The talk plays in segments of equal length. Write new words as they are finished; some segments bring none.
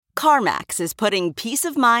CarMax is putting peace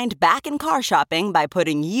of mind back in car shopping by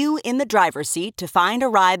putting you in the driver's seat to find a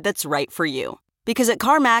ride that's right for you. Because at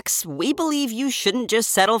CarMax, we believe you shouldn't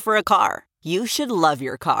just settle for a car. You should love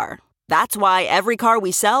your car. That's why every car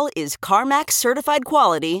we sell is CarMax certified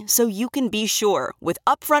quality, so you can be sure with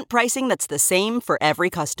upfront pricing that's the same for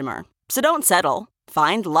every customer. So don't settle.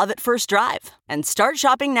 Find love at first drive and start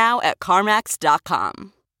shopping now at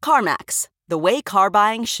CarMax.com. CarMax, the way car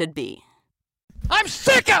buying should be. I'm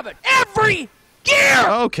sick of it every year!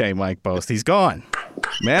 Okay, Mike Bost, he's gone.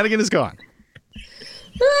 Madigan is gone.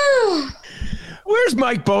 Where's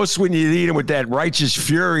Mike Bost when you need him with that righteous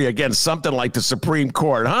fury against something like the Supreme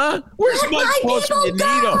Court, huh? Where's Mike Bost when you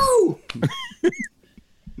need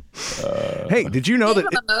him? Hey, did you know that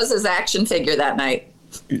a Moses action figure that night?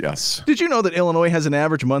 Yes. Did you know that Illinois has an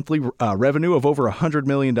average monthly revenue of over $100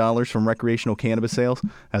 million from recreational cannabis sales?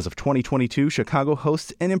 As of 2022, Chicago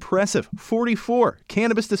hosts an impressive 44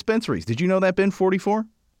 cannabis dispensaries. Did you know that, Ben? 44?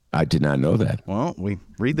 I did not know that. Well, we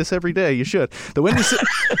read this every day. You should. The Windy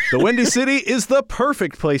City is the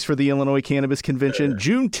perfect place for the Illinois Cannabis Convention,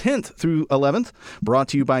 June 10th through 11th. Brought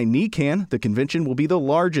to you by NECAN, the convention will be the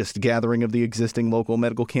largest gathering of the existing local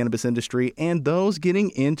medical cannabis industry and those getting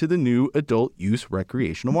into the new adult use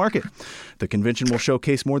recreational market. The convention will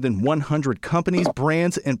showcase more than 100 companies,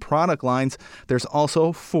 brands, and product lines. There's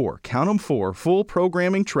also four full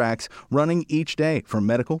programming tracks running each day from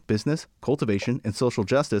medical, business, cultivation, and social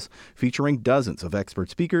justice, featuring dozens of expert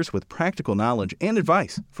speakers with practical knowledge and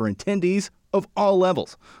advice for attendees of all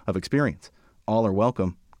levels of experience. All are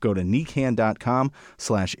welcome. Go to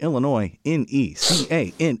necan.com/Illinois,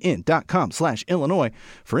 necann.com/Illinois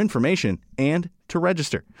for information and to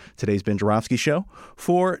register. Today's Ben Joravsky Show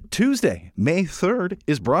for Tuesday, May 3rd,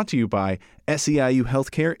 is brought to you by SEIU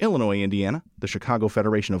Healthcare, Illinois, Indiana, the Chicago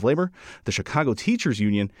Federation of Labor, the Chicago Teachers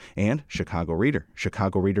Union, and Chicago Reader.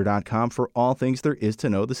 ChicagoReader.com for all things there is to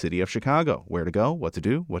know the city of Chicago. Where to go, what to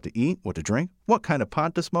do, what to eat, what to drink, what kind of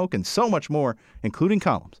pot to smoke, and so much more, including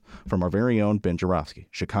columns from our very own Ben Joravsky.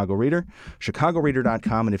 Chicago Reader,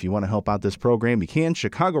 ChicagoReader.com, and if you want to help out this program, you can,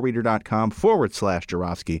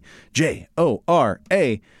 ChicagoReader.com/Joravsky,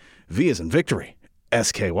 JORA, V as in victory,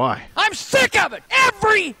 SKY. I'm sick of it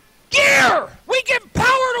every year! We give power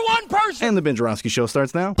to one person! And the Ben Joravsky Show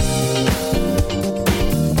starts now.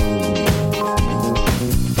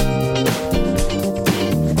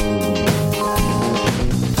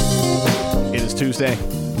 It is Tuesday,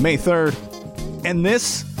 May 3rd, and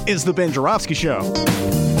this is the Ben Joravsky Show.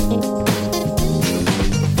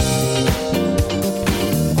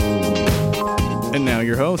 And now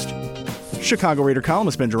your host, Chicago Reader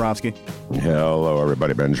columnist Ben Joravsky. Hello,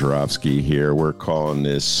 everybody. Ben Joravsky here. We're calling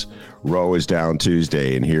this Roe is Down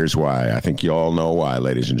Tuesday, and here's why. I think you all know why,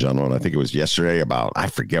 ladies and gentlemen. I think it was yesterday about, I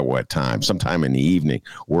forget what time, sometime in the evening,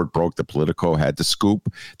 word broke the Politico had the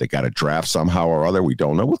scoop. They got a draft somehow or other. We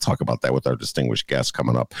don't know. We'll talk about that with our distinguished guest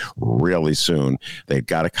coming up really soon. They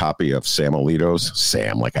got a copy of Sam Alito's,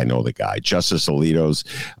 like I know the guy, Justice Alito's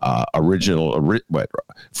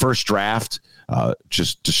first draft.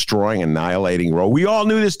 Just destroying, annihilating Roe. We all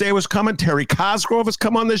knew this day was coming. Terry Cosgrove has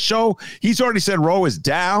come on this show. He's already said Roe is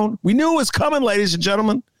down. We knew it was coming, ladies and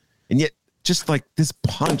gentlemen. And yet, just like this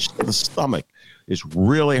punch to the stomach is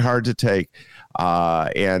really hard to take.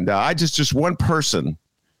 I just one person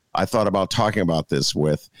I thought about talking about this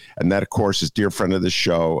with, and that, of course, is dear friend of the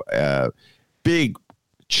show, big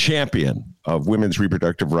champion of women's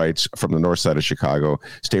reproductive rights from the north side of Chicago,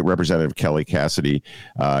 State Representative Kelly Cassidy.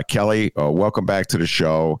 Kelly, welcome back to the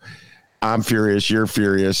show. I'm furious. You're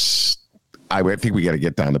furious. I think we got to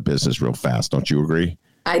get down to business real fast. Don't you agree?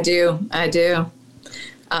 I do.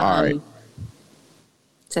 All right.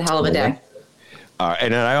 It's a hell of a day.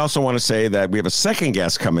 And then I also want to say that we have a second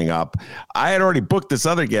guest coming up. I had already booked this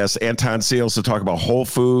other guest, Anton Seals, to talk about Whole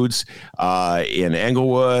Foods in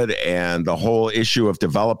Englewood and the whole issue of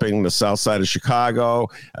developing the south side of Chicago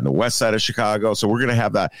and the west side of Chicago. So we're going to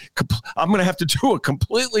have that. I'm going to have to do a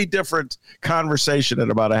completely different conversation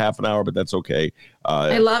in about a half an hour, but that's okay.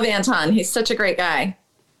 I love Anton. He's such a great guy.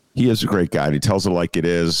 He is a great guy. And he tells it like it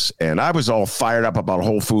is. And I was all fired up about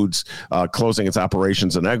Whole Foods closing its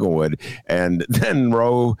operations in Englewood. And then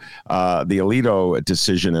Roe, the Alito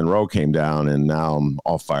decision in Roe came down, and now I'm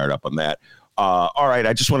all fired up on that. All right.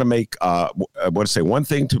 I just want to make, I want to say one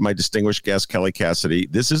thing to my distinguished guest, Kelly Cassidy.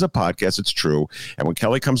 This is a podcast. It's true. And when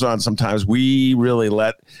Kelly comes on, sometimes we really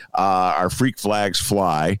let our freak flags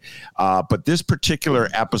fly. But this particular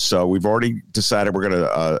episode, we've already decided we're going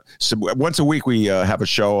to, once a week, we have a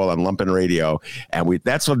show on Lumpin' Radio. And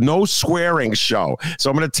that's a no swearing show.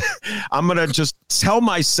 So I'm going to just tell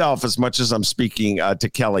myself as much as I'm speaking to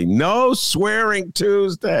Kelly, no swearing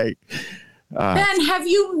Tuesday. Ben, have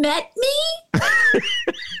you met me?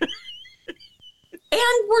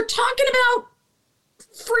 And we're talking about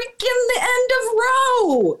freaking the end of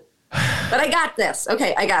Roe. But I got this.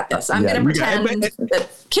 Okay, I got this. I'm going to pretend that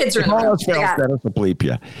kids are in the room. That'll bleep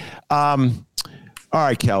you. All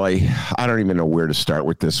right, Kelly. I don't even know where to start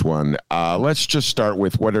with this one. Let's just start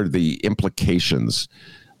with what are the implications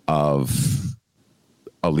of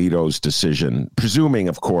Alito's decision, presuming,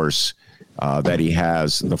 of course, that he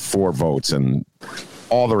has the 4 votes, and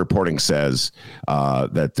all the reporting says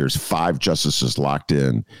that there's 5 justices locked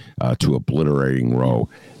in to obliterating Roe.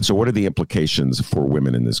 So what are the implications for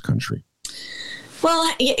women in this country?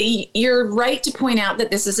 Well, you're right to point out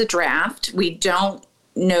that this is a draft. We don't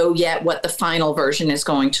know yet what the final version is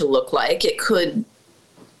going to look like. It could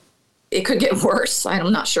get worse.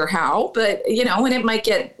 I'm not sure how, but, and it might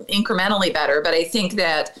get incrementally better. But I think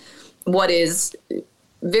that what is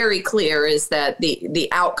very clear is that the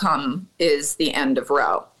outcome is the end of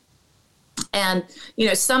Roe. And,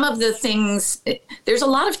 some of the things, there's a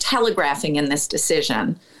lot of telegraphing in this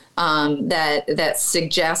decision that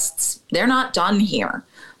suggests they're not done here.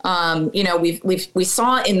 We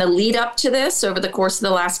saw in the lead up to this over the course of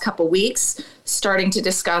the last couple weeks, starting to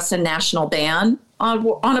discuss a national ban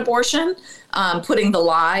on abortion, putting the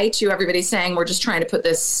lie to everybody saying we're just trying to put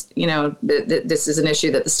this, this is an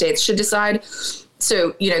issue that the states should decide.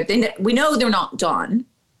 So, we know they're not done.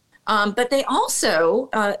 But they also,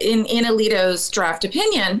 in Alito's draft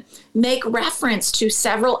opinion, make reference to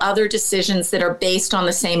several other decisions that are based on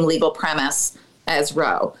the same legal premise as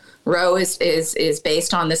Roe. Roe is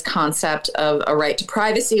based on this concept of a right to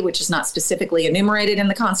privacy, which is not specifically enumerated in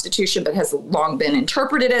the Constitution, but has long been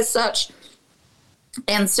interpreted as such.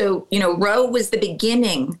 And so, Roe was the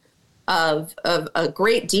beginning of a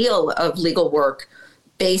great deal of legal work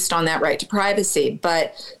based on that right to privacy.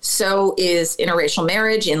 But so is interracial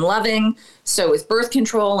marriage in Loving, so is birth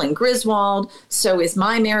control in Griswold, so is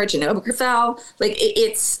my marriage in Obergefell.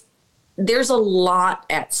 There's a lot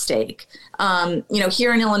at stake.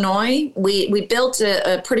 Here in Illinois, we built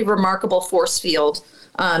a pretty remarkable force field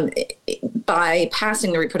by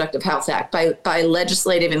passing the Reproductive Health Act, by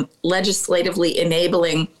legislatively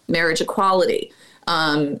enabling marriage equality,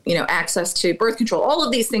 access to birth control. All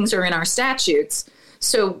of these things are in our statutes.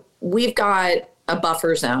 So we've got a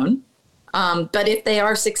buffer zone. But if they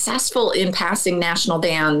are successful in passing national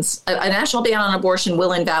bans, a national ban on abortion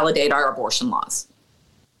will invalidate our abortion laws.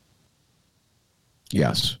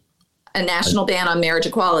 Yes. A national ban on marriage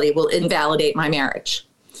equality will invalidate my marriage.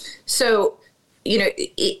 So,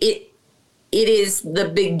 it is the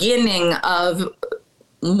beginning of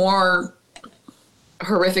more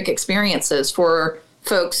horrific experiences for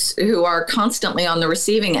folks who are constantly on the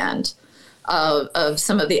receiving end of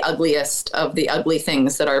some of the ugliest of the ugly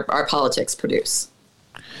things that our politics produce.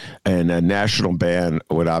 And a national ban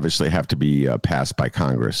would obviously have to be passed by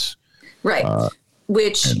Congress. Right.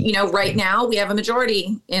 Right now we have a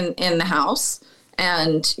majority in the House,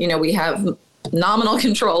 and, we have nominal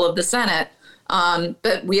control of the Senate.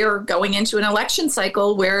 But we are going into an election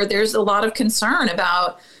cycle where there's a lot of concern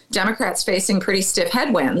about Democrats facing pretty stiff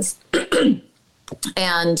headwinds.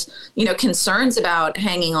 And, concerns about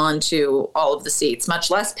hanging on to all of the seats,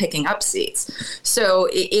 much less picking up seats. So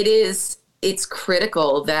it's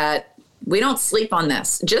critical that we don't sleep on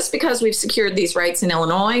this. Just because we've secured these rights in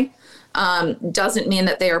Illinois doesn't mean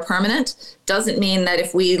that they are permanent, doesn't mean that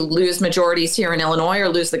if we lose majorities here in Illinois or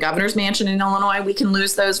lose the governor's mansion in Illinois, we can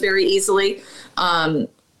lose those very easily.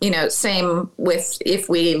 Same with if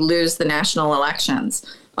we lose the national elections.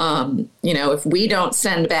 If we don't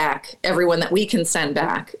send back everyone that we can send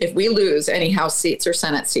back, if we lose any House seats or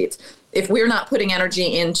Senate seats, if we're not putting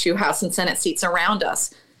energy into House and Senate seats around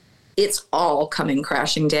us, it's all coming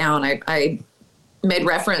crashing down. I made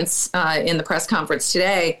reference in the press conference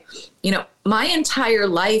today. My entire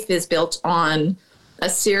life is built on a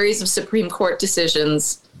series of Supreme Court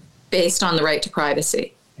decisions based on the right to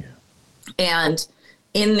privacy. Yeah. And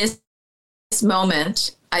in this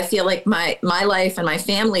moment, I feel like my life and my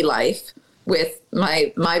family life, with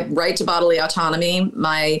my right to bodily autonomy,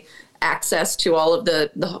 my access to all of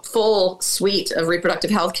the full suite of reproductive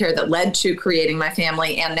health care that led to creating my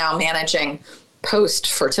family and now managing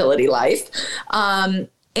post-fertility life,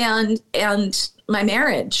 and my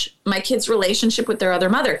marriage, my kids' relationship with their other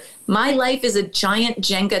mother. My life is a giant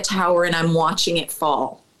Jenga tower, and I'm watching it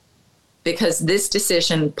fall because this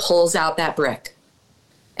decision pulls out that brick.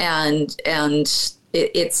 And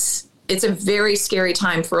it's a very scary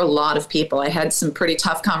time for a lot of people. I had some pretty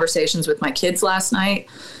tough conversations with my kids last night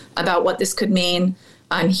about what this could mean.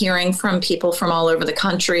 I'm hearing from people from all over the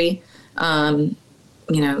country,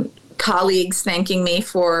 colleagues thanking me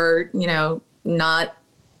for, not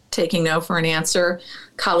taking no for an answer,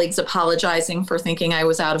 colleagues apologizing for thinking I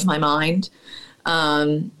was out of my mind.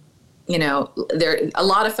 A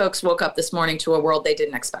lot of folks woke up this morning to a world they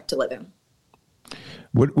didn't expect to live in.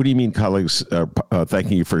 What do you mean, colleagues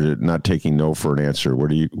thanking you for not taking no for an answer?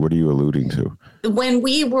 What are you alluding to? When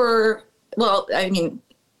we were,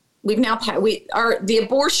 we've now the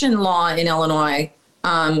abortion law in Illinois.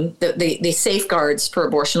 The safeguards for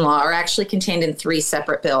abortion law are actually contained in 3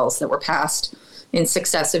 separate bills that were passed in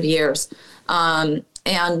successive years. And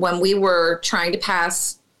when we were trying to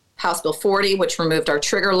pass House Bill 40, which removed our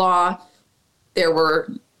trigger law, there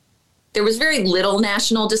was very little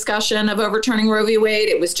national discussion of overturning Roe v. Wade.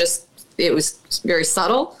 It was very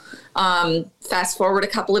subtle. Fast forward a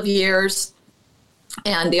couple of years,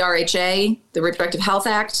 and the RHA, the Reproductive Health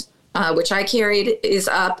Act, which I carried, is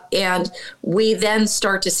up, and we then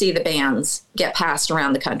start to see the bans get passed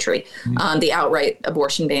around the country, the outright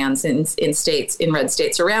abortion bans in red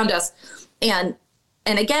states around us. And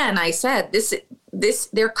again, I said, this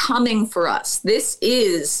they're coming for us. This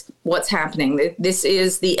is what's happening. This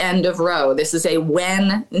is the end of Roe. This is a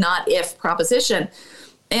when, not if proposition.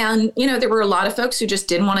 And, there were a lot of folks who just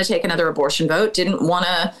didn't want to take another abortion vote, didn't want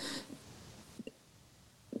to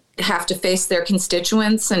have to face their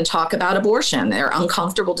constituents and talk about abortion. They're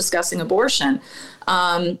uncomfortable discussing abortion.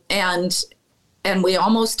 And we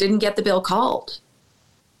almost didn't get the bill called.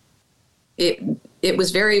 It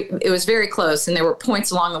was very close, and there were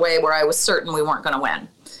points along the way where I was certain we weren't going to win.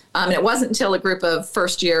 And it wasn't until a group of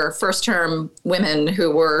first-term women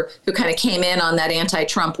who kind of came in on that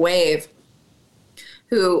anti-Trump wave,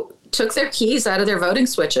 who took their keys out of their voting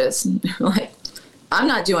switches. Like, I'm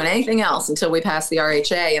not doing anything else until we pass the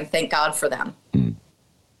RHA, and thank God for them.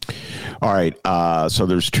 All right. So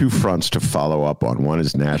there's 2 fronts to follow up on. One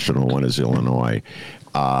is national, one is Illinois.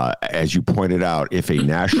 As you pointed out, if a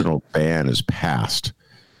national ban is passed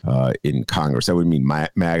in Congress, that would mean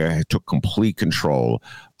MAGA took complete control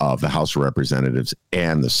of the House of Representatives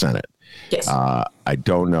and the Senate. Yes. I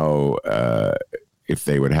don't know if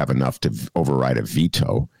they would have enough to override a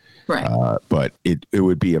veto. Right. But it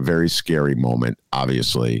would be a very scary moment,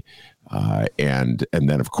 obviously. And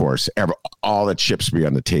then, of course, all the chips be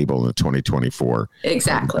on the table in the 2024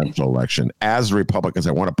 presidential election. As Republicans,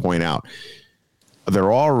 I want to point out,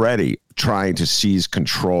 they're already trying to seize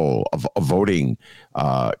control of voting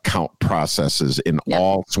count processes in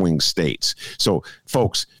all swing states. So,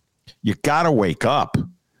 folks, you got to wake up.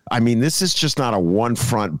 I mean, this is just not a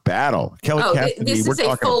one-front battle. Kelly Cassidy, this is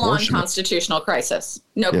a full-on abortion. constitutional crisis.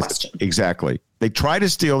 No question. Exactly. They tried to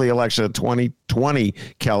steal the election of 2020,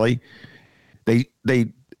 Kelly. They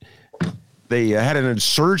had an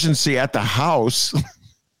insurgency at the House.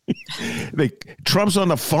 Trump's on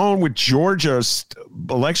the phone with Georgia's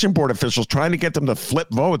election board officials trying to get them to flip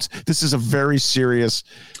votes. This is a very serious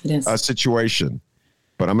situation.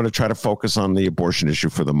 But I'm going to try to focus on the abortion issue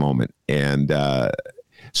for the moment. And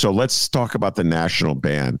so let's talk about the national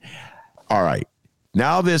ban. All right.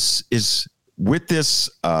 Now this is with this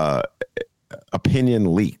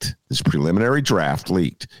opinion leaked, this preliminary draft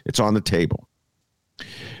leaked. It's on the table.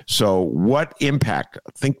 So what impact,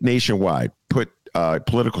 think nationwide, put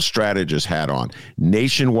political strategist hat on,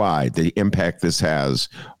 nationwide, the impact this has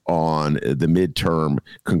on the midterm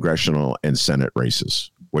congressional and Senate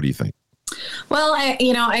races? What do you think? Well,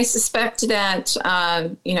 I suspect that,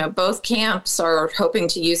 both camps are hoping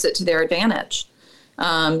to use it to their advantage,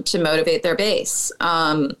 to motivate their base.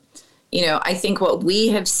 I think what we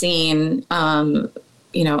have seen,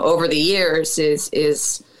 over the years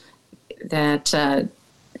is that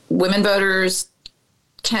women voters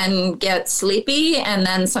can get sleepy, and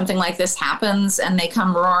then something like this happens and they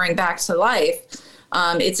come roaring back to life.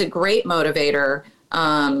 It's a great motivator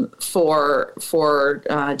for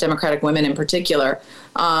Democratic women in particular.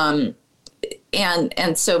 And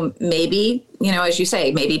so maybe, as you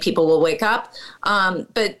say, maybe people will wake up.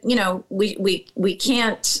 But, we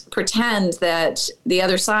can't pretend that the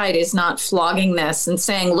other side is not flogging this and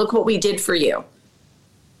saying, look what we did for you.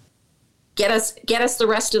 Get us the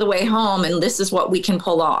rest of the way home, and this is what we can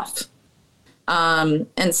pull off.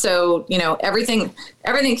 And so, everything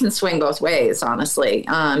can swing both ways, honestly,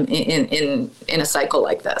 in a cycle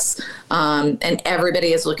like this. And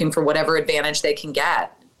everybody is looking for whatever advantage they can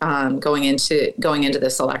get going into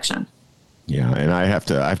this election. Yeah, and I have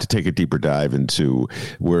to take a deeper dive into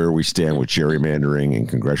where we stand with gerrymandering in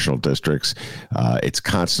congressional districts. It's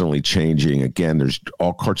constantly changing. Again, there's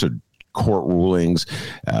all sorts of court rulings.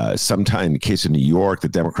 Sometime in the case of New York, the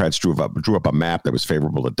Democrats drew up a map that was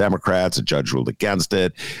favorable to Democrats. A judge ruled against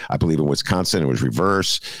it. I believe in Wisconsin it was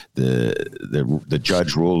reverse. The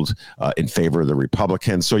judge ruled in favor of the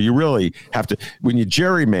Republicans. So you really have to, when you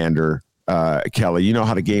gerrymander, Kelly, you know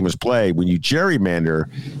how the game is played. When you gerrymander,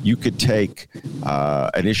 you could take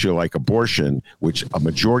an issue like abortion, which a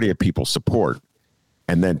majority of people support,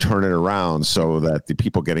 and then turn it around so that the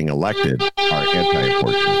people getting elected are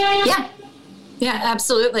anti-abortion. Yeah,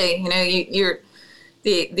 absolutely. You're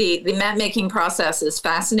the map making process is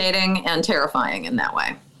fascinating and terrifying in that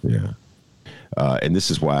way. Yeah. And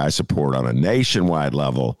this is why I support on a nationwide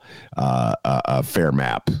level a fair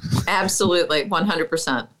map. Absolutely,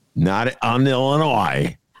 100%. Not on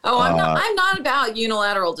Illinois. Oh, I'm not about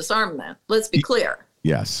unilateral disarmament. Let's be clear.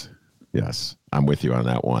 Yes. I'm with you on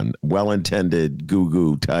that one. Well-intended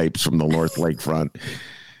goo-goo types from the North Lakefront.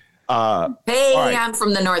 Hey, right. I'm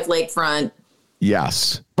from the North Lakefront.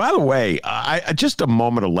 Yes. By the way, just a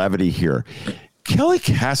moment of levity here. Kelly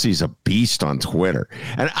Cassidy's a beast on Twitter.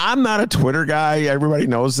 And I'm not a Twitter guy. Everybody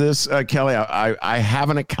knows this. Kelly, I have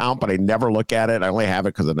an account, but I never look at it. I only have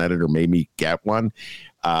it because an editor made me get one.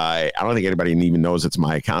 I don't think anybody even knows it's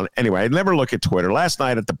my account. Anyway, I never look at Twitter. Last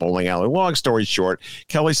night at the bowling alley, long story short,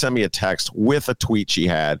 Kelly sent me a text with a tweet she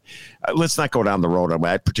had. Let's not go down the road on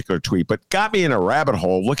that particular tweet, but got me in a rabbit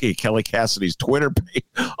hole looking at Kelly Cassidy's Twitter page.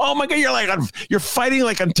 Oh my God, you're fighting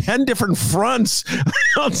like on 10 different fronts.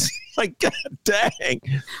 Like, God dang.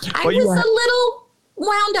 I was a little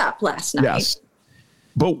wound up last night. Yes.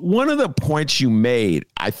 But one of the points you made,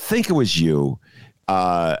 I think it was you,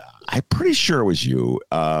 I'm pretty sure it was you,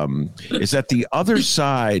 is that the other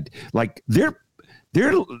side, like they're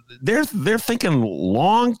thinking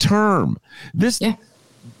long term. This wasn't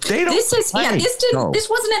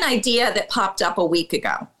an idea that popped up a week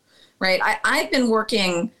ago, right? I've been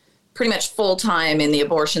working pretty much full time in the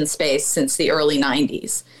abortion space since the early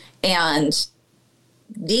 90s. And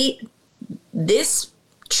this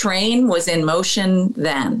train was in motion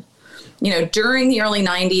then. During the early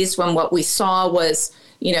 90s, when what we saw was,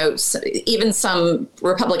 even some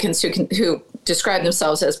Republicans who describe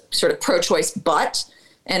themselves as sort of pro-choice,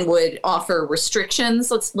 and would offer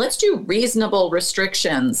restrictions. Let's do reasonable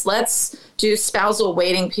restrictions. Let's do spousal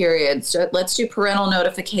waiting periods. Let's do parental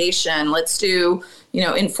notification. Let's do,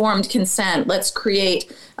 informed consent. Let's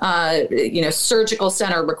create, surgical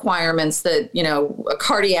center requirements that, a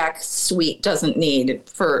cardiac suite doesn't need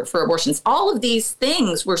for abortions. All of these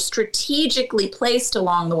things were strategically placed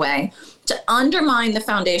along the way to undermine the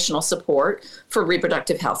foundational support for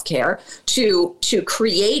reproductive health care, to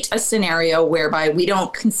create a scenario whereby we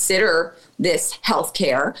don't consider this health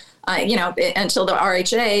care. Until the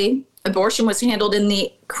RHA, abortion was handled in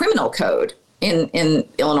the criminal code in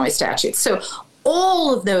Illinois statutes. So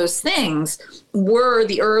all of those things were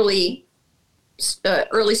the early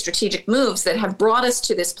strategic moves that have brought us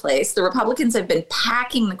to this place. The Republicans have been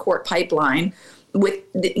packing the court pipeline with,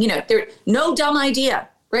 there no dumb idea.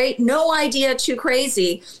 Right? No idea too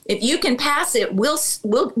crazy. If you can pass it,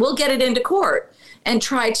 we'll get it into court and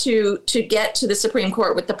try to get to the Supreme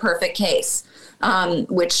Court with the perfect case,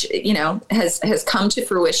 which has come to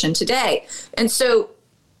fruition today. And so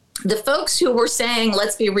the folks who were saying,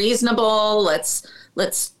 let's be reasonable, let's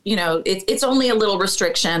it's only a little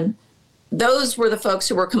restriction. Those were the folks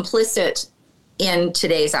who were complicit in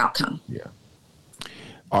today's outcome. Yeah.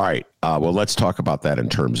 All right. Well, let's talk about that in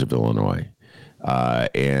terms of Illinois.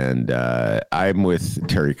 And I'm with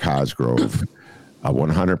Terry Cosgrove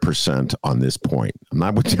 100% on this point. I'm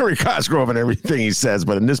not with Terry Cosgrove and everything he says,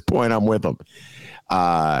 but in this point, I'm with him.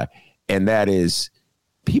 And that is,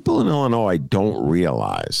 people in Illinois don't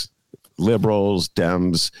realize, liberals,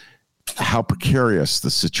 Dems, how precarious the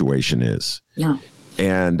situation is. Yeah.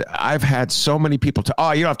 And I've had so many people you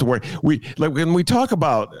don't have to worry. When we talk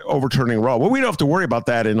about overturning Roe, well, we don't have to worry about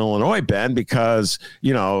that in Illinois, Ben, because,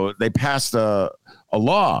 they passed a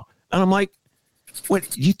law. And I'm like,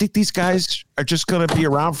 what, you think these guys are just going to be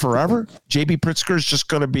around forever? J.B. Pritzker is just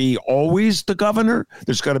going to be always the governor?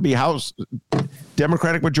 There's going to be House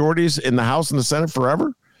Democratic majorities in the House and the Senate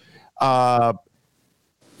forever?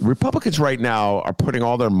 Republicans right now are putting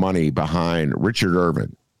all their money behind Richard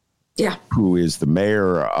Irvin. Yeah, who is the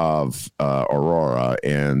mayor of Aurora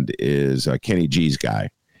and is Kenny G's guy.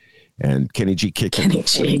 And Kenny G kicked in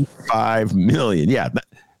 $25 million. Yeah,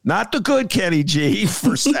 not the good Kenny G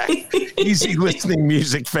for easy listening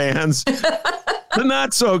music fans. The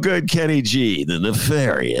not so good Kenny G, the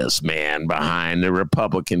nefarious man behind the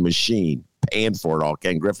Republican machine, paying for it all.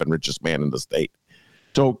 Ken Griffin, richest man in the state.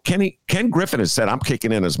 So Ken Griffin has said, I'm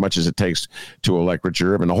kicking in as much as it takes to elect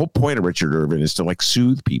Richard Irvin. The whole point of Richard Irvin is to like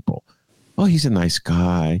soothe people. Oh, he's a nice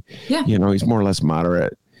guy. Yeah. You know, he's more or less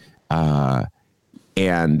moderate. Why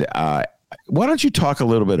don't you talk a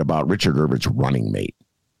little bit about Richard Irvin's running mate?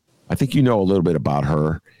 I think you know a little bit about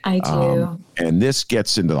her. I do. And this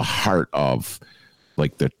gets into the heart of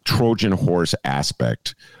like the Trojan horse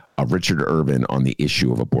aspect of Richard Irvin on the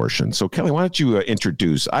issue of abortion. So, Kelly, why don't you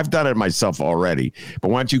introduce? I've done it myself already, but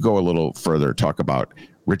why don't you go a little further, talk about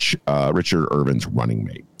Richard Irvin's running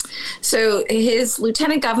mate? So his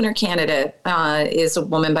lieutenant governor candidate is a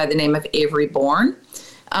woman by the name of Avery Bourne,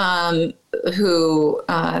 who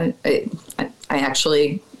I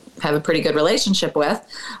actually have a pretty good relationship with.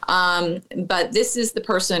 But this is the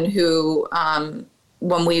person who,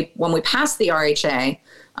 when we passed the RHA,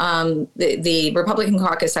 the Republican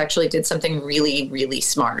caucus actually did something really, really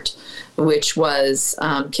smart, which was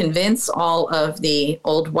convince all of the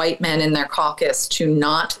old white men in their caucus to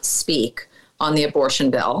not speak on the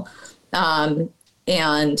abortion bill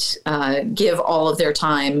and give all of their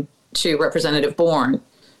time to Representative Bourne,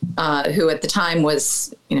 who at the time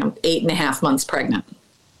was, 8.5 months pregnant.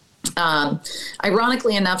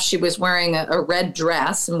 Ironically enough, she was wearing a red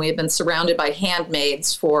dress, and we had been surrounded by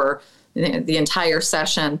handmaids for the entire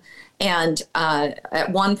session. And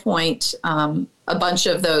at one point, a bunch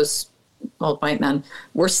of those old white men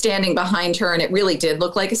were standing behind her, and it really did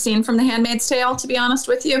look like a scene from The Handmaid's Tale, to be honest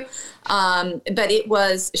with you. But it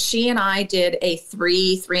was, she and I did a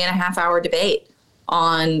 3.5 hour debate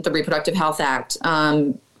on the Reproductive Health Act.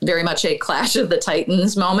 Very much a Clash of the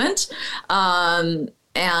Titans moment.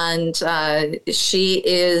 And she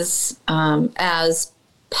is as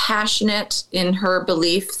passionate in her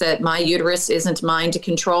belief that my uterus isn't mine to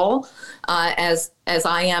control as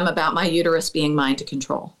I am about my uterus being mine to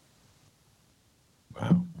control.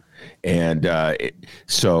 Wow. And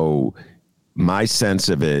so my sense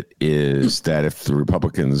of it is that if the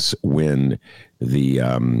Republicans win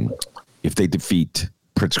if they defeat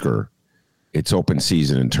Pritzker, it's open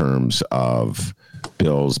season in terms of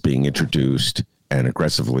bills being introduced and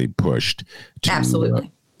aggressively pushed to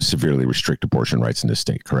severely restrict abortion rights in this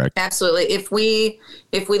state, correct? Absolutely. If we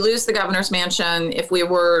lose the governor's mansion, if we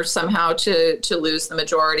were somehow to lose the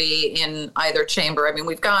majority in either chamber, I mean,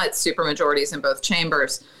 we've got super majorities in both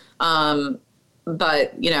chambers,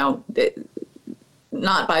 but,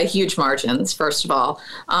 not by huge margins, first of all.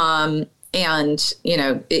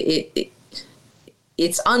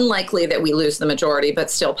 It's unlikely that we lose the majority, but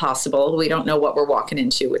still possible. We don't know what we're walking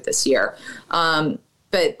into with this year.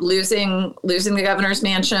 But losing the governor's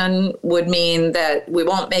mansion would mean that we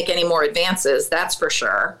won't make any more advances, that's for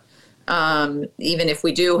sure. Even if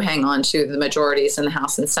we do hang on to the majorities in the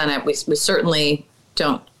House and Senate, we certainly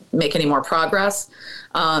don't make any more progress.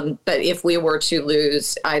 But if we were to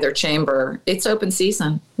lose either chamber, it's open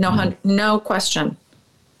season. No question.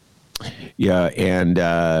 Yeah,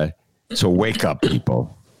 and so wake up,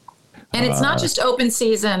 people. And it's not just open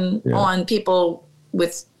season on people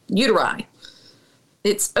with uteri.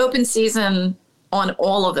 It's open season on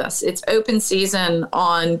all of us. It's open season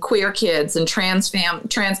on queer kids and trans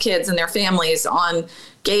kids and their families, on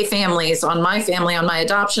gay families, on my family, on my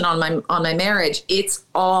adoption, on my marriage. It's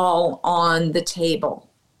all on the table.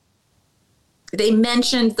 They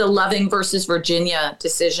mentioned the Loving versus Virginia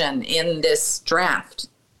decision in this draft.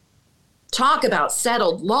 Talk about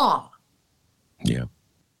settled law. Yeah.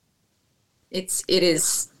 It's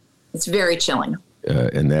very chilling.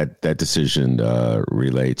 And that decision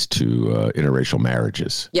relates to interracial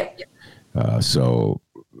marriages. Yep. So,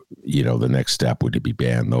 the next step would be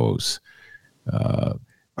ban those. All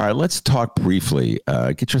right, let's talk briefly.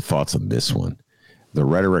 Get your thoughts on this one. The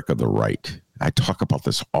rhetoric of the right. I talk about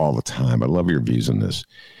this all the time. I love your views on this.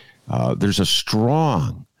 There's a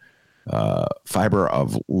strong fiber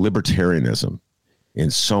of libertarianism in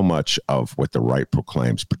so much of what the right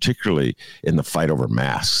proclaims, particularly in the fight over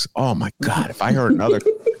masks. Oh my God, if I heard another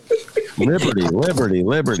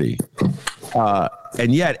liberty.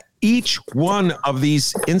 And yet each one of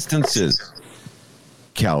these instances,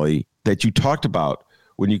 Kelly, that you talked about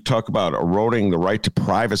when you talk about eroding the right to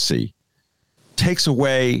privacy takes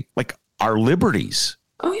away like our liberties.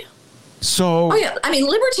 Oh yeah. So, I mean,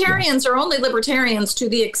 libertarians are only libertarians to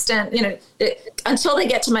the extent, until they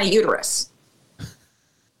get to my uterus.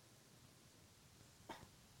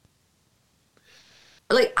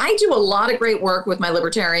 like, I do a lot of great work with my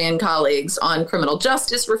libertarian colleagues on criminal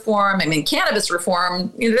justice reform. I mean, cannabis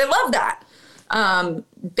reform, they love that.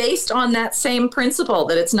 Based on that same principle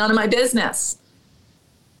that it's none of my business.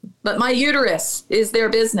 But my uterus is their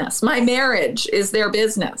business. My marriage is their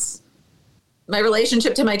business. My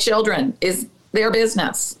relationship to my children is their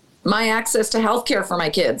business. My access to health care for my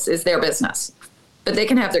kids is their business. But they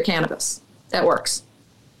can have their cannabis. That works.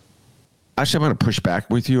 Actually, I'm going to push back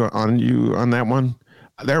with you on that one.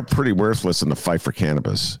 They're pretty worthless in the fight for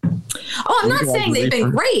cannabis. Oh, I'm not saying they've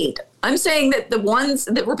been great. I'm saying that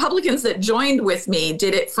the Republicans that joined with me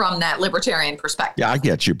did it from that libertarian perspective. Yeah, I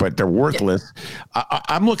get you, but they're worthless. Yeah.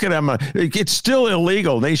 I'm looking at them. It's still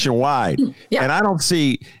illegal nationwide. Yeah. And I don't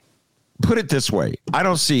see, put it this way, I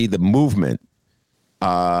don't see the movement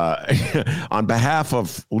on behalf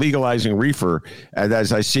of legalizing reefer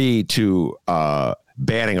as I see to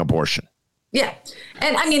banning abortion. Yeah.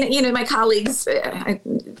 And I mean, my colleagues,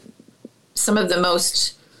 some of the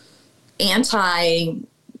most anti-choice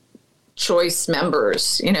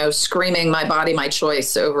members, screaming "my body, my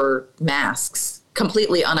choice" over masks,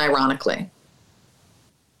 completely unironically.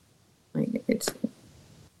 Like, it's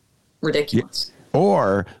ridiculous. Yeah.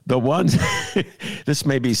 Or the ones, this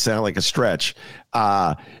may sound like a stretch,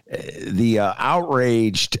 the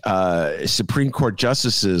outraged Supreme Court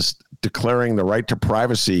justices declaring the right to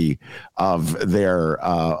privacy of their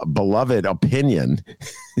beloved opinion.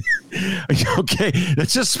 Okay,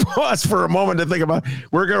 let's just pause for a moment to think about,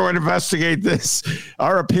 we're going to investigate this.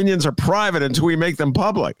 Our opinions are private until we make them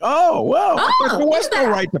public. Oh, well, there was no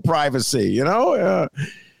right to privacy, Good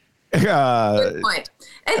point.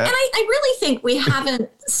 And I really think we haven't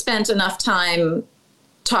spent enough time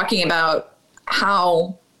talking about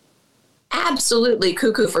how absolutely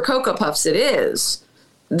cuckoo for Cocoa Puffs it is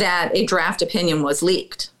that a draft opinion was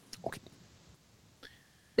leaked. Okay.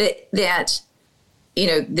 That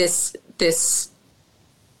this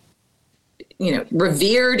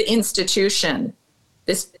revered institution,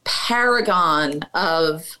 this paragon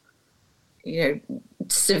of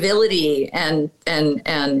civility and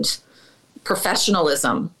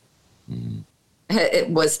professionalism, it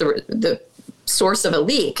was the source of a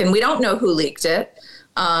leak, and we don't know who leaked it.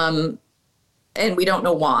 And we don't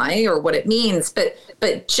know why or what it means, but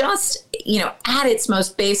just, at its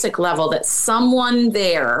most basic level, that someone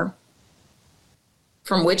there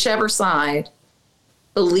from whichever side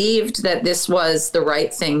believed that this was the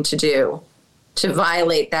right thing to do, to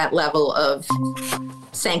violate that level of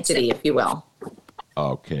sanctity, if you will.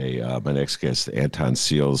 Okay, my next guest, Anton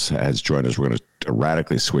Seals, has joined us. We're going to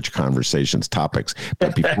radically switch topics.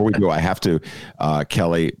 But before we do, I have to,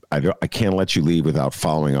 Kelly, I can't let you leave without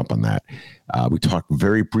following up on that. We talked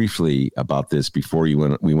very briefly about this before we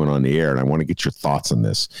went on the air, and I want to get your thoughts on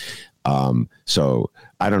this. So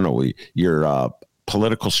I don't know, your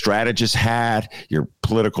political strategist hat, your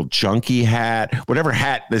political junkie hat, whatever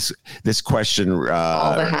hat this question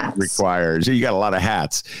requires. You got a lot of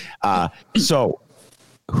hats. So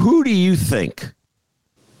who do you think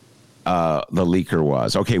the leaker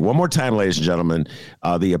was? Okay, one more time, ladies and gentlemen.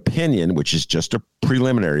 The opinion, which is just a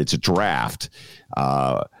preliminary, it's a draft,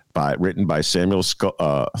 written by Samuel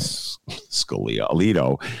Scalia,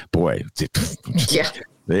 Alito. Boy, yeah.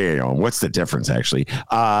 There you go. What's the difference, actually?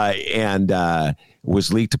 And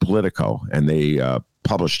was leaked to Politico, and they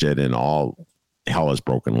published it, and all hell has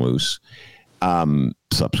broken loose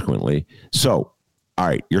subsequently. So, all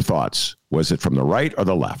right, your thoughts. Was it from the right or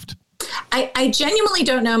the left? I genuinely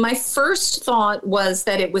don't know. My first thought was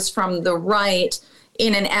that it was from the right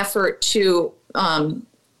in an effort to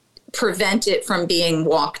prevent it from being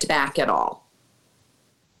walked back at all.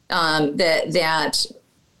 That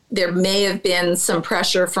there may have been some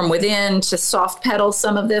pressure from within to soft pedal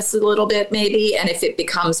some of this a little bit, maybe. And if it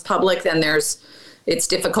becomes public, then it's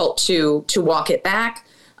difficult to walk it back.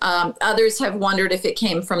 Others have wondered if it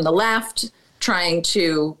came from the left, trying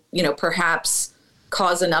to, perhaps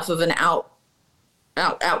cause enough of an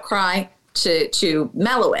outcry to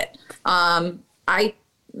mellow it. I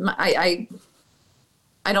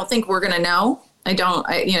don't think we're going to know. I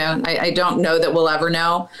don't know that we'll ever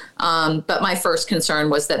know. But my first concern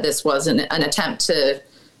was that this was an attempt to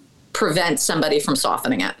prevent somebody from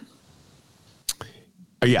softening it.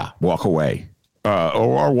 Yeah, walk away,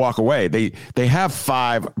 or walk away. They have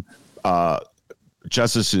 5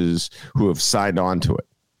 justices who have signed on to it.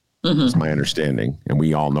 Mm-hmm. That's my understanding, and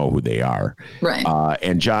we all know who they are. Right.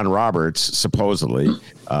 And John Roberts, supposedly,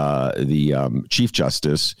 the Chief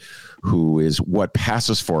Justice, who is what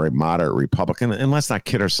passes for a moderate Republican. And let's not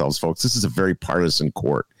kid ourselves, folks. This is a very partisan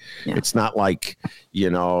court. Yeah. It's not like,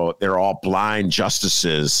 they're all blind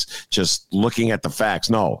justices just looking at the facts.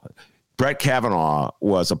 No. Brett Kavanaugh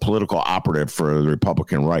was a political operative for the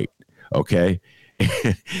Republican right. Okay.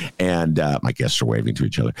 And my guests are waving to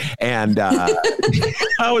each other. And I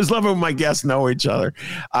always love when my guests know each other.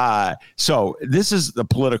 So this is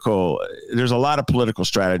there's a lot of political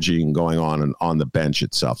strategy going on the bench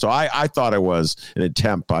itself. So I thought it was an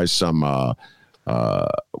attempt by some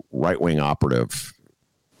right-wing operative,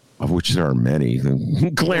 of which there are many.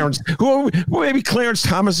 Clarence, maybe Clarence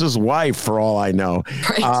Thomas's wife, for all I know.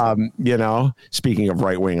 Right. Speaking of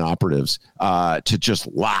right-wing operatives, to just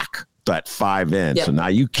lock that 5 in. Yep. So now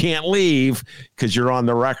you can't leave because you're on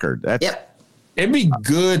the record. It'd be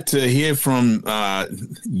good to hear from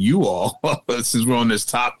you all since we're on this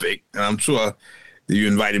topic. And I'm sure that you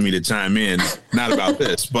invited me to chime in, not about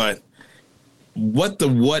this, but what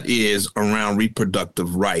is around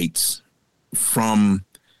reproductive rights from,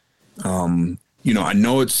 I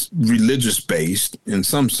know it's religious based in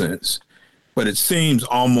some sense, but it seems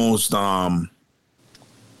almost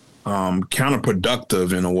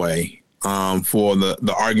counterproductive in a way for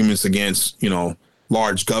the arguments against,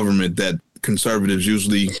 large government that conservatives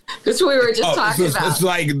usually. That's what we were just talking about. It's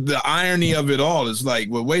like the irony of it all. It's like,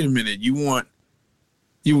 well, wait a minute. You want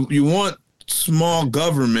small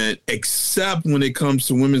government, except when it comes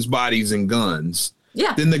to women's bodies and guns.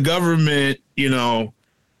 Yeah. Then the government,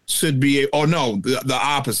 should be. Oh no, the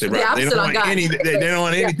opposite. Right. They don't want anything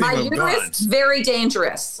of guns. Very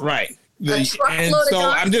dangerous. Right. And so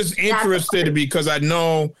I'm just interested because I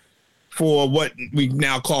know for what we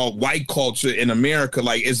now call white culture in America,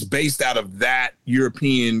 like it's based out of that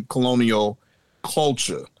European colonial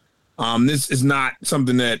culture. This is not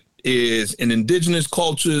something that is in indigenous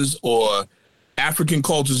cultures or African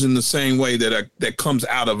cultures in the same way that comes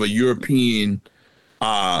out of a European,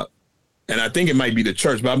 and I think it might be the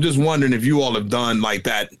church, but I'm just wondering if you all have done like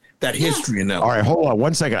that history in that. All right, hold on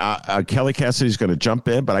 1 second. Kelly Cassidy's going to jump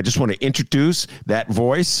in, but I just want to introduce that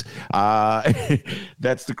voice.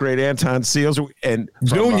 That's the great Anton Seals and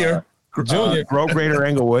Junior, Grow Greater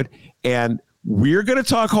Englewood, and we're going to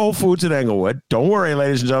talk Whole Foods at Englewood. Don't worry,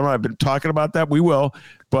 ladies and gentlemen. I've been talking about that. We will,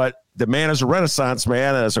 but the man is a Renaissance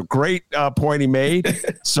man, and it's a great point he made.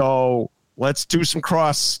 So let's do some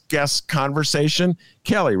cross-guest conversation.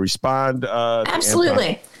 Kelly, respond.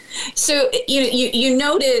 Absolutely. So you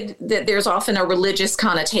noted that there's often a religious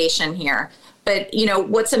connotation here, but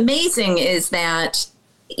what's amazing is that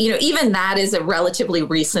even that is a relatively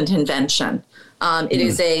recent invention. It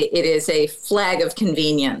is a flag of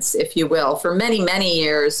convenience, if you will. For many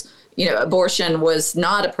years, abortion was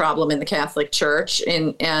not a problem in the Catholic Church,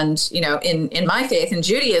 and in my faith in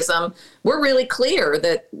Judaism, we're really clear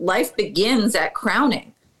that life begins at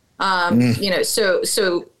crowning.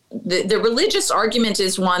 So the religious argument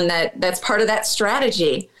is one that's part of that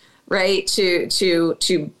strategy, right?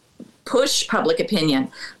 To push public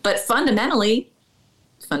opinion, but fundamentally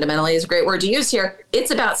is a great word to use here.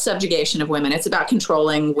 It's about subjugation of women. It's about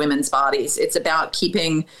controlling women's bodies. It's about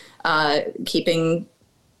keeping us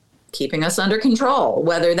under control,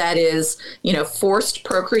 whether that is, forced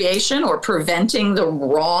procreation or preventing the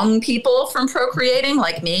wrong people from procreating.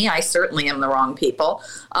 Like me, I certainly am the wrong people.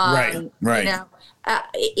 Right.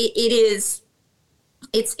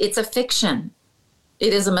 It's a fiction.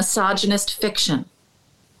 It is a misogynist fiction.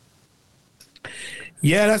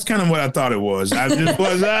 Yeah, that's kind of what I thought it was. I just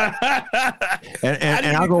was,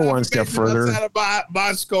 and I'll go one step further. Outside of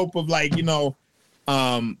my scope of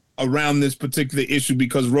around this particular issue,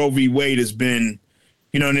 because Roe v. Wade has been,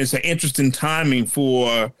 and it's an interesting timing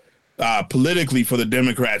for politically for the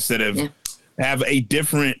Democrats that have a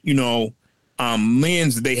different,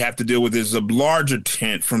 lens that they have to deal with. There's a larger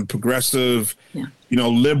tent from progressive,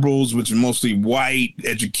 liberals, which are mostly white,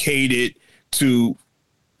 educated, to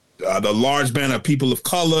the large band of people of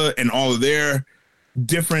color and all of their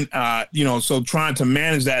different, so trying to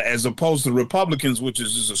manage that as opposed to Republicans, which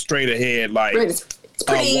is just a straight ahead, it's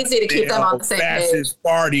pretty easy to keep them on the same page.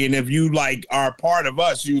 Party, and if you are part of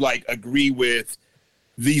us, you agree with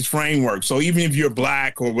these frameworks. So even if you're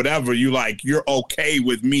black or whatever, you're okay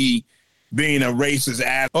with me being a racist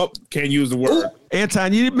ass. Oh, can't use the word.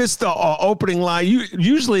 Anton, you missed the opening line.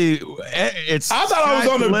 Usually it's. I thought I was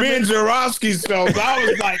on the Ben Joravsky show. So I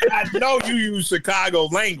was like, I know you use Chicago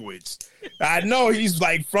language. I know he's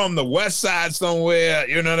from the West Side somewhere.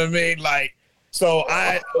 You know what I mean? So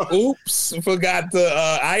forgot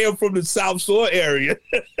I am from the South Shore area.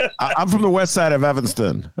 I'm from the west side of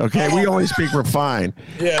Evanston. Okay, we only speak refined.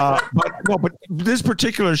 Yeah, but this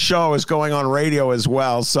particular show is going on radio as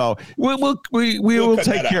well, so we will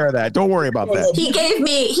take care of that. Don't worry about that.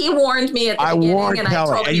 He warned me at the beginning, warned and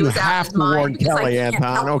Kelly, I told him and you have to warn Kelly,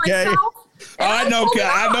 Anton. Okay. I know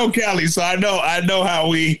Kelly, so I know how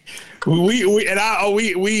we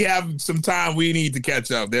have some time we need to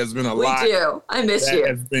catch up. There's been a lot. We do. I miss you.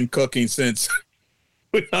 Has been cooking since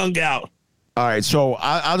we hung out. All right, so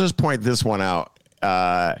I'll just point this one out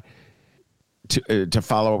to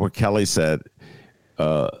follow up what Kelly said.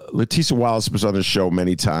 Leticia Wallace was on the show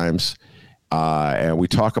many times, and we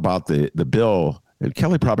talk about the bill. And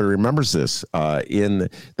Kelly probably remembers this in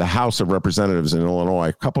the House of Representatives in Illinois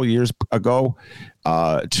a couple of years ago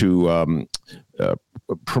to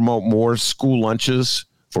promote more school lunches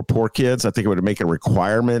for poor kids. I think it would make a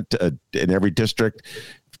requirement in every district.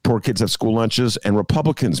 Poor kids have school lunches. And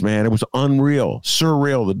Republicans, man, it was unreal,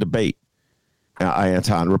 surreal, the debate.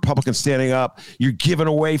 Anton, Republicans standing up, you're giving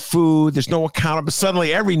away food, there's no account, but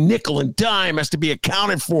suddenly every nickel and dime has to be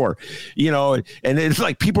accounted for, and it's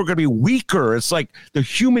like people are going to be weaker. It's like the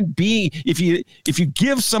human being, if you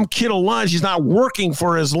give some kid a lunch, he's not working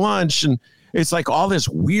for his lunch, and it's like all this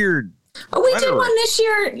weird. Oh, we did one this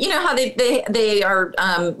year. You know how they are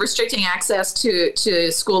restricting access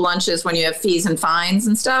to school lunches when you have fees and fines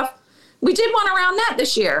and stuff. We did one around that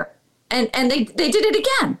this year, and they did it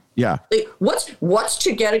again. Yeah. Like, what's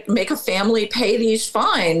to make a family pay these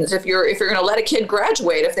fines if you're going to let a kid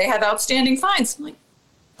graduate if they have outstanding fines? I'm like,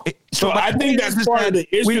 so I think that's part of the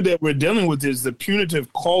issue that we're dealing with is the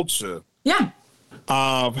punitive culture. Yeah.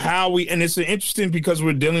 Of how and it's interesting because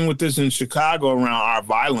we're dealing with this in Chicago around our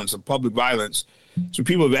violence, of public violence. So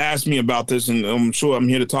people have asked me about this, and I'm sure I'm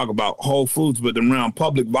here to talk about Whole Foods, but around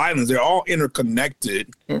public violence, they're all interconnected.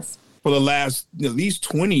 Yes. For the last at least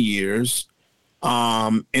 20 years.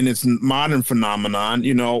 And it's a modern phenomenon.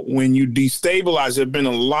 When you destabilize, there've been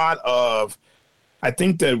a lot of, I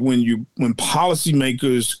think that when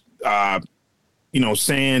policymakers,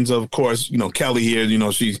 Sands, of course, Kelly here,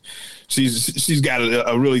 she's got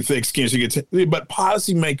a really thick skin. But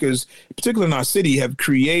policymakers, particularly in our city, have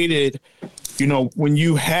created, when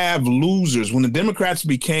you have losers, when the Democrats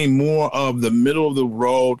became more of the middle of the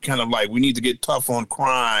road, kind of like we need to get tough on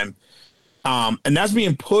crime. And that's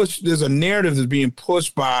being pushed. There's a narrative that's being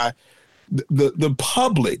pushed by the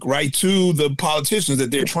public, right, to the politicians that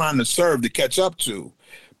they're trying to serve to catch up to.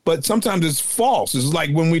 But sometimes it's false. It's like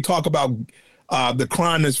when we talk about the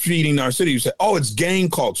crime that's feeding our city, you say, oh, it's gang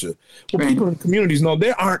culture. Well, people in communities know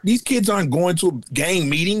these kids aren't going to gang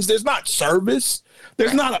meetings. There's not service.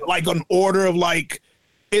 There's not like an order of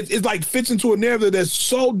it's like fits into a narrative that's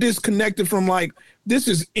so disconnected from this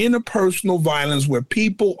is interpersonal violence where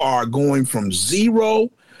people are going from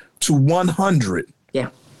 0 to 100. Yeah.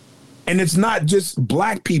 And it's not just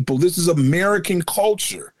Black people. This is American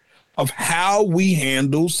culture of how we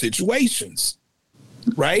handle situations.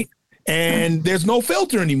 Right. And there's no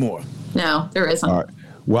filter anymore. No, there isn't. All right.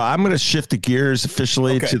 Well, I'm going to shift the gears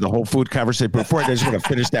officially to the whole food conversation. Before I just want to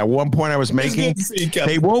finish that one point I was making.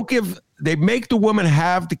 They make the woman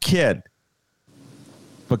have the kid.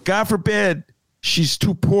 But God forbid, she's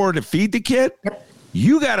too poor to feed the kid. Yep.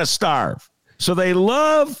 You got to starve. So they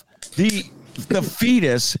love the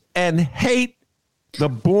fetus and hate the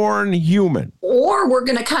born human. Or we're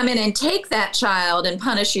going to come in and take that child and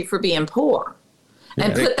punish you for being poor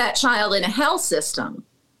and put that child in a health system.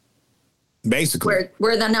 Basically.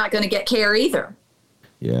 Where they're not going to get care either.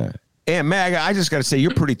 Yeah. And Mag, I just got to say,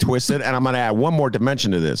 you're pretty twisted. And I'm going to add one more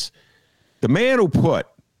dimension to this. The man who put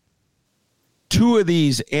 2 of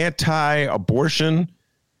these anti-abortion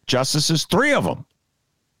justices, 3 of them,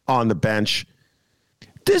 on the bench.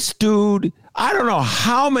 This dude, I don't know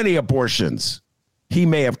how many abortions he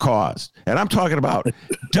may have caused. And I'm talking about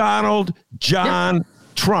Donald John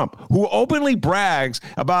Trump, who openly brags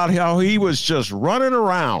about how he was just running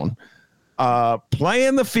around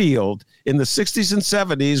playing the field in the 60s and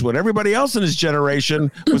 70s when everybody else in his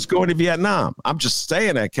generation was going to Vietnam. I'm just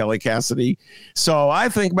saying that, Kelly Cassidy. So I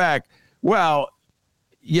think back, well,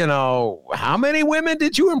 how many women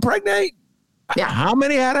did you impregnate? Yeah. How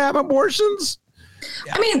many had to have abortions?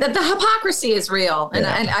 I mean, the hypocrisy is real. And,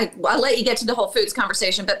 I'll let you get to the Whole Foods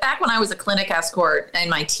conversation. But back when I was a clinic escort in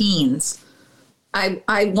my teens,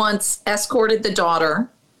 I once escorted the daughter.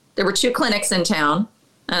 There were 2 clinics in town.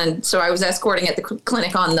 And so I was escorting at the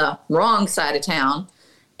clinic on the wrong side of town.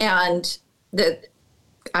 And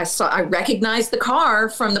I recognized the car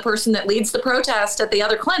from the person that leads the protest at the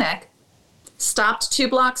other clinic, stopped 2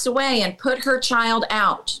 blocks away and put her child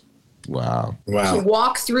out. Wow. To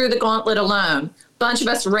walk through the gauntlet alone. Bunch of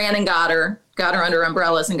us ran and got her under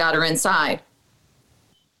umbrellas and got her inside.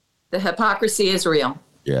 The hypocrisy is real.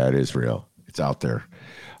 Yeah, it is real. It's out there.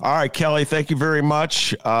 All right, Kelly, thank you very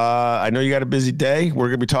much. I know you got a busy day. We're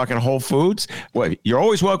going to be talking Whole Foods. Well, you're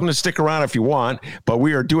always welcome to stick around if you want, but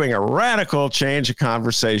we are doing a radical change of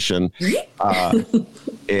conversation.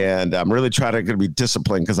 And I'm really trying to be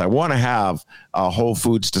disciplined because I want to have a Whole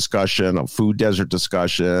Foods discussion, a food desert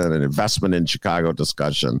discussion, an investment in Chicago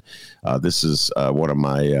discussion. This is one of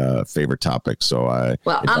my favorite topics. So I'm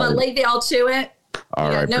going to leave y'all to it. All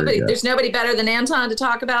right. There's nobody better than Anton to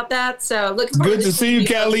talk about that. So looking forward to see you,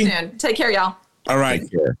 Kelly. Soon. Take care, y'all. All right.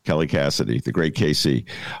 Kelly Cassidy, the great KC.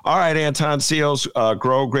 All right, Anton Seals,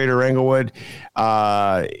 Grow Greater Englewood.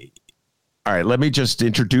 All right, let me just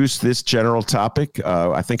introduce this general topic.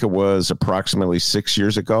 I think it was approximately 6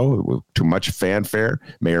 years ago, too much fanfare.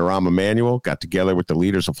 Mayor Rahm Emanuel got together with the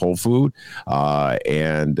leaders of Whole Food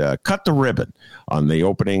and cut the ribbon on the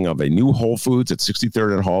opening of a new Whole Foods at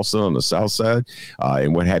 63rd and Halston on the south side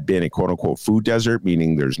in what had been a quote-unquote food desert,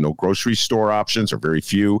 meaning there's no grocery store options or very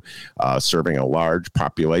few, serving a large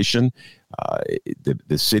population.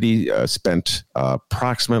 The city spent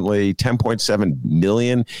approximately $10.7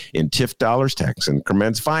 million in TIF dollars, tax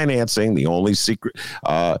increments financing, the only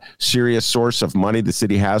serious source of money the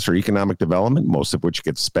city has for economic development, most of which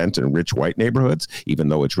gets spent in rich white neighborhoods, even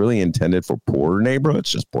though it's really intended for poorer neighborhoods,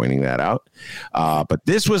 just pointing that out. But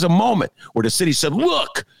this was a moment where the city said,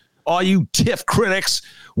 look, all you TIF critics,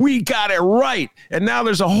 we got it right. And now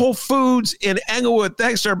there's a Whole Foods in Englewood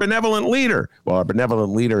thanks to our benevolent leader. Well, our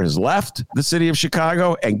benevolent leader has left the city of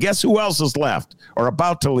Chicago. And guess who else is left or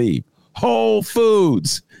about to leave? Whole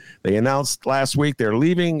Foods. They announced last week they're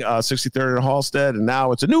leaving 63rd and Halsted. And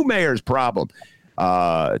now it's a new mayor's problem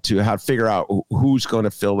to figure out who's going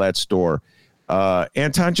to fill that store.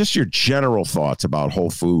 Anton, just your general thoughts about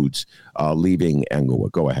Whole Foods leaving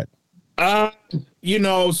Englewood. Go ahead. So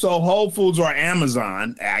Whole Foods or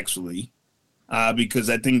Amazon, actually,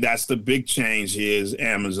 because I think that's the big change here is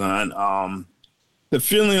Amazon. The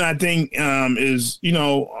feeling, I think, is,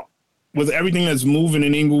 with everything that's moving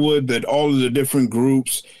in Englewood, that all of the different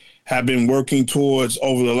groups have been working towards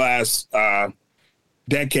over the last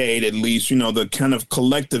decade, at least, the kind of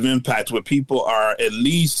collective impact where people are at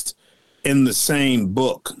least in the same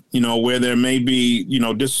book, where there may be,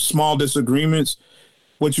 small disagreements.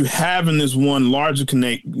 What you have in this one larger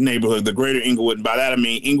neighborhood, the Greater Englewood, and by that I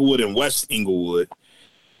mean Englewood and West Englewood,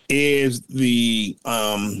 is the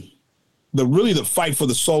fight for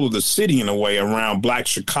the soul of the city in a way around Black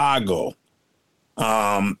Chicago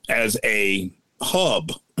as a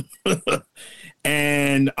hub.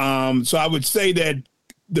 And so I would say that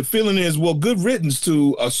the feeling is, well, good riddance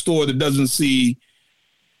to a store that doesn't see,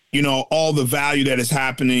 all the value that is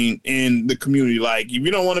happening in the community. Like, if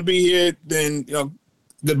you don't want to be here, then,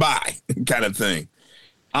 goodbye kind of thing.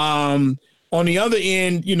 On the other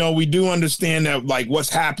end, we do understand that, like,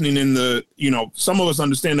 what's happening in the, some of us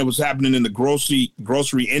understand that what's happening in the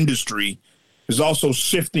grocery industry is also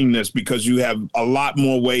shifting this because you have a lot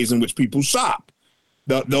more ways in which people shop.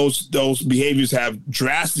 Those behaviors have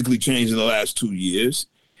drastically changed in the last 2 years.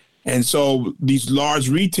 And so these large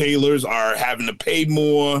retailers are having to pay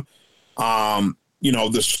more.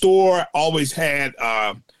 The store always had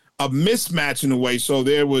a mismatch in a way. So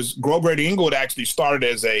there was Grow Greater Englewood actually started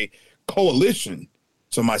as a coalition.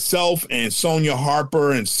 So myself and Sonia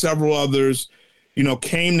Harper and several others,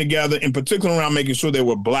 came together in particular around making sure there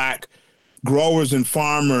were Black growers and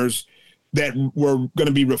farmers that were going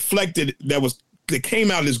to be reflected, that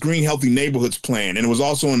came out of this Green Healthy Neighborhoods plan. And it was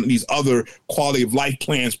also in these other quality of life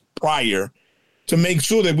plans prior, to make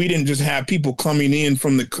sure that we didn't just have people coming in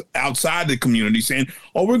from the outside the community saying,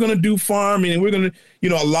 oh, we're going to do farming, and we're going to,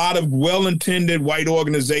 a lot of well-intended white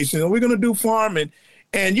organizations, and we're going to do farming.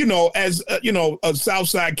 And, as, a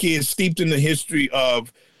Southside kid steeped in the history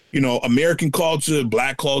of, American culture,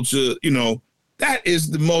 Black culture, that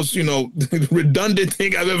is the most, redundant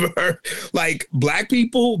thing I've ever heard. Like, Black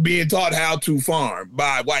people being taught how to farm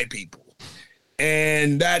by white people.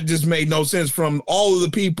 And that just made no sense from all of the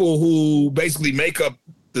people who basically make up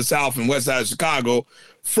the South and West Side of Chicago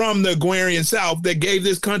from the agrarian South that gave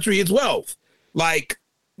this country its wealth. Like,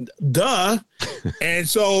 duh. And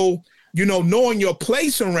so, knowing your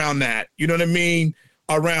place around that, you know what I mean?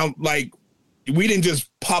 Around, like, we didn't just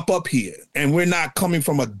pop up here, and we're not coming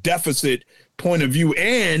from a deficit point of view,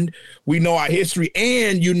 and we know our history,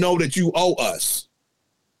 and that you owe us.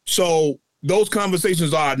 So those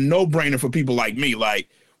conversations are a no-brainer for people like me. Like,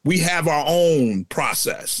 we have our own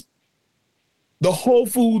process. The Whole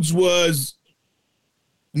Foods was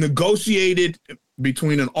negotiated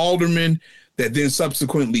between an alderman that then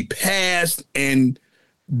subsequently passed and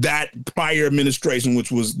that prior administration,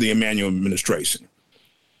 which was the Emanuel administration.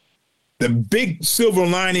 the big silver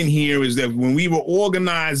lining here is that when we were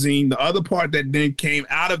organizing, the other part that then came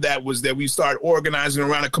out of that was that we started organizing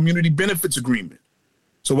around a community benefits agreement.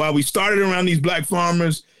 So while we started around these Black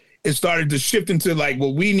farmers, it started to shift into like,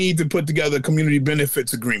 well, we need to put together a community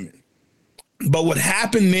benefits agreement. But what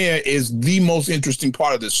happened there is the most interesting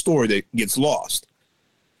part of the story that gets lost.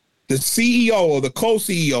 The CEO or the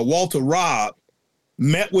co-CEO, Walter Robb,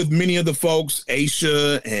 met with many of the folks,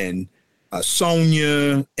 Aisha and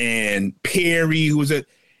Sonia and Perry, who was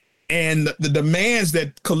and the demands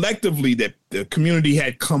that collectively that the community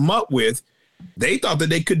had come up with, they thought that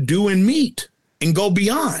they could do and meet and go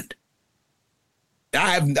beyond.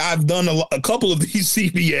 I've done a couple of these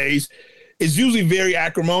CBAs. It's usually very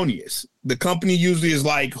acrimonious. The company usually is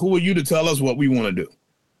like, who are you to tell us what we want to do?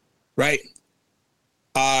 Right?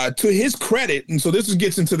 To his credit, and so this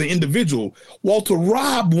gets into the individual, Walter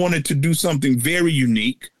Robb wanted to do something very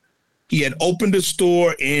unique. He had opened a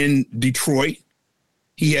store in Detroit.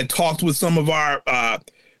 He had talked with some of our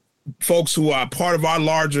folks who are part of our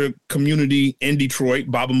larger community in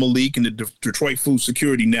Detroit, Baba Malik and the Detroit Food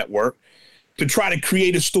Security Network, to try to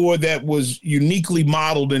create a store that was uniquely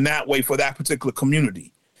modeled in that way for that particular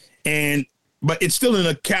community. But it's still in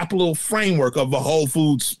a capital framework of a Whole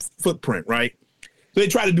Foods footprint, right? So they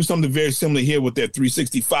try to do something very similar here with their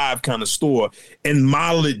 365 kind of store and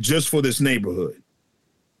model it just for this neighborhood.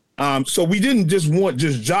 So we didn't just want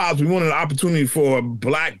just jobs. We wanted an opportunity for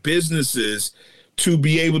Black businesses to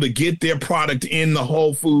be able to get their product in the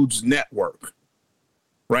Whole Foods network,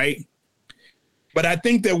 right? But I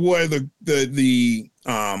think that where the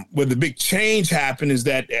big change happened is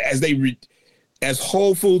that as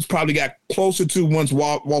Whole Foods probably got closer to once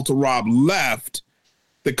Walter Robb left,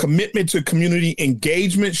 the commitment to community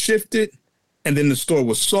engagement shifted, and then the store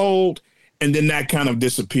was sold, and then that kind of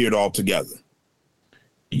disappeared altogether.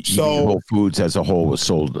 So Whole Foods as a whole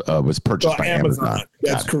was purchased by Amazon.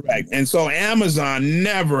 That's correct. And so Amazon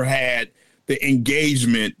never had the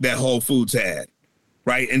engagement that Whole Foods had,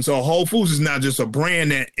 right? And so Whole Foods is now just a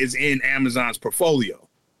brand that is in Amazon's portfolio.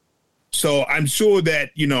 So I'm sure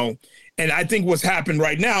that, and I think what's happened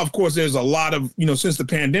right now, of course, there's a lot of, since the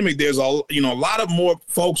pandemic, there's a lot of more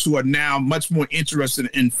folks who are now much more interested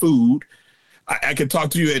in food. I could talk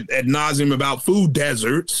to you ad nauseum about food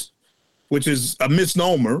deserts, which is a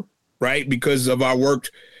misnomer, right? Because of our work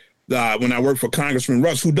when I worked for Congressman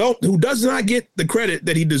Rush, who does not get the credit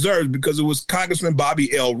that he deserves, because it was Congressman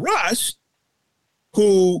Bobby L. Rush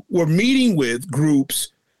who were meeting with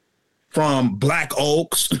groups from Black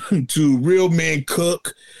Oaks to Real Men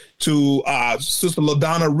Cook to Sister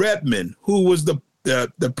LaDonna Redmond, who was the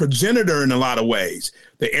progenitor in a lot of ways,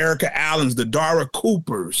 the Erica Allens, the Dara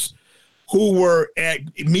Coopers, who were at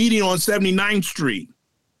meeting on 79th Street,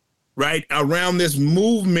 right, around this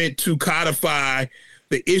movement to codify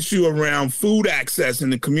the issue around food access in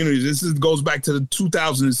the communities. This goes back to the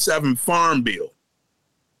 2007 Farm Bill,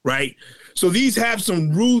 right? So these have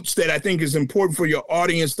some roots that I think is important for your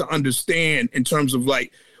audience to understand in terms of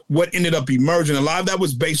like what ended up emerging. A lot of that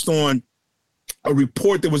was based on a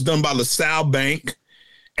report that was done by LaSalle Bank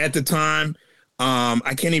at the time.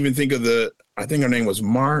 I can't even think of I think her name was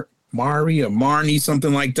Mari or Marnie,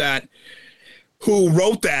 something like that, who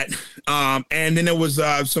wrote that. And then there was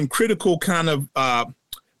some critical kind of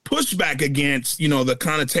pushback against, the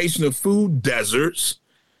connotation of food deserts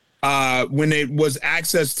when it was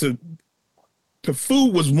access to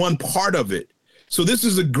food was one part of it. So this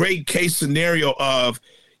is a great case scenario of,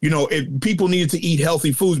 if people needed to eat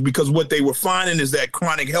healthy foods, because what they were finding is that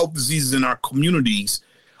chronic health diseases in our communities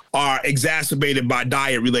are exacerbated by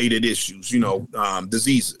diet-related issues,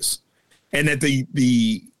 diseases. And that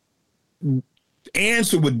the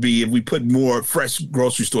answer would be if we put more fresh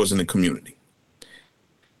grocery stores in the community.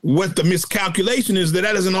 What the miscalculation is that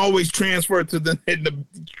doesn't always transfer to the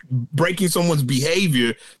breaking someone's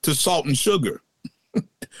behavior to salt and sugar.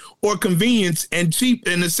 Or convenience and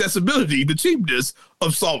accessibility, the cheapness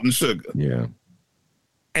of salt and sugar. Yeah.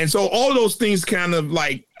 And so all those things kind of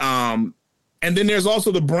like, and then there's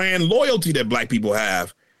also the brand loyalty that Black people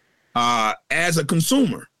have as a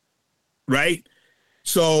consumer, right?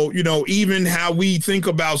 So, even how we think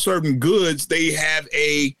about certain goods, they have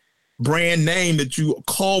a brand name that you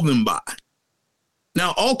call them by.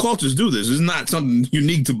 Now, all cultures do this. It's not something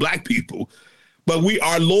unique to Black people. But we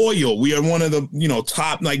are loyal. We are one of the,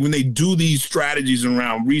 top, like when they do these strategies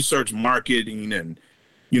around research marketing and,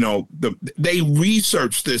 they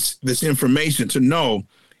research this information to know.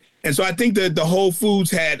 And so I think that the Whole Foods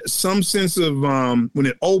had some sense of when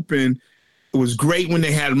it opened, it was great when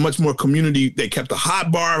they had much more community. They kept the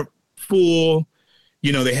hot bar full.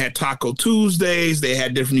 You know, they had Taco Tuesdays, they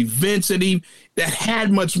had different events that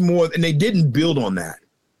had much more, and they didn't build on that.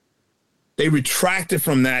 They retracted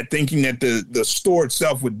from that, thinking that the store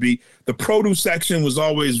itself would be, the produce section was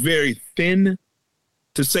always very thin,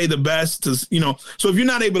 to say the best. So if you're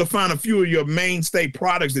not able to find a few of your mainstay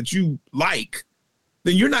products that you like,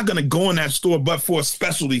 then you're not going to go in that store but for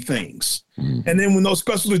specialty things. And then when those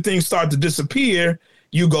specialty things start to disappear,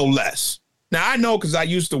 you go less. Now, I know because I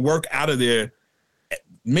used to work out of there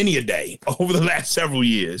many a day over the last several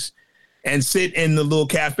years and sit in the little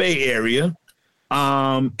cafe area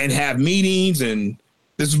and have meetings. And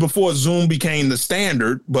this is before Zoom became the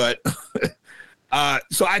standard. But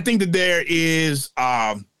so I think that there is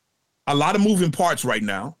a lot of moving parts right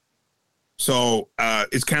now. So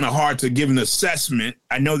it's kind of hard to give an assessment.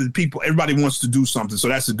 I know that everybody wants to do something. So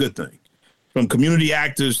that's a good thing. From community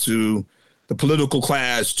actors to the political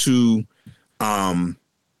class to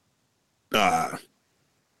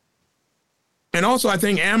and also, I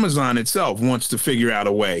think Amazon itself wants to figure out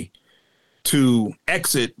a way to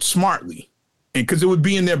exit smartly, and because it would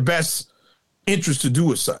be in their best interest to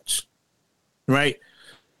do as such, right?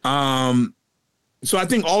 So I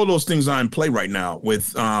think all of those things are in play right now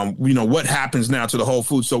with, what happens now to the Whole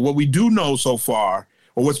Foods. So what we do know so far,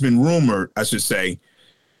 or what's been rumored, I should say,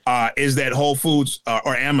 is that Whole Foods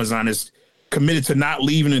or Amazon is committed to not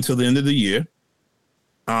leaving until the end of the year.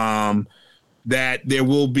 That there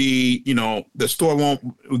will be, the store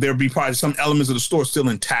there'll be probably some elements of the store still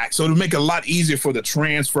intact. So it'll make it a lot easier for the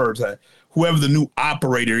transfer to whoever the new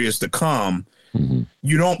operator is to come. Mm-hmm.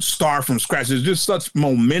 You don't start from scratch. There's just such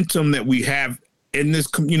momentum that we have in this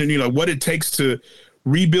community, like what it takes to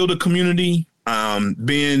rebuild a community, and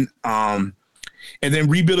then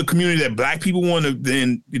rebuild a community that Black people want to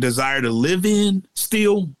then desire to live in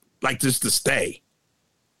still, like just to stay,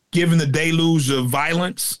 given the deluge of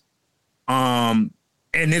violence. And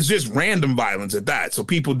it's just random violence at that. So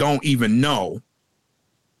people don't even know.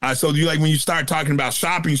 So you when you start talking about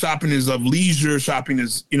shopping is of leisure. Shopping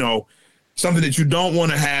is, something that you don't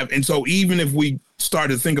want to have. And so even if we start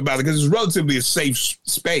to think about it, because it's relatively a safe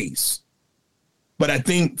space, but I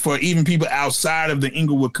think for even people outside of the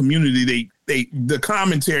Inglewood community, the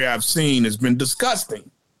commentary I've seen has been disgusting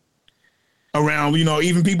around,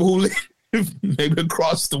 even people who live maybe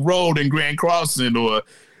across the road in Grand Crossing or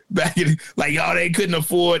back in, they couldn't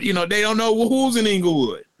afford, they don't know who's in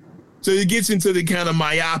Inglewood. So it gets into the kind of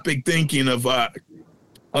myopic thinking of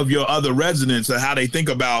your other residents and how they think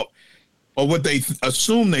about or what they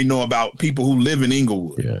assume they know about people who live in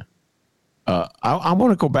Inglewood. Yeah. I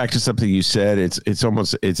want to go back to something you said. It's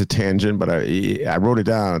a tangent, but I wrote it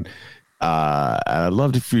down. I'd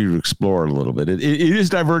love for you to explore it a little bit. It is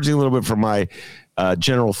diverging a little bit from my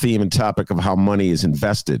general theme and topic of how money is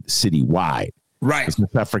invested citywide. Right.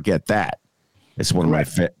 Let's not forget that. It's one of my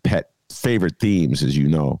favorite themes, as you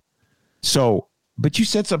know. So, but you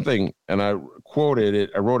said something, and I quoted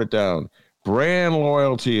it. I wrote it down. Brand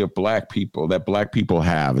loyalty of Black people that Black people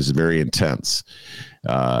have is very intense.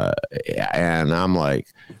 And I'm like,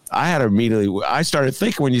 I started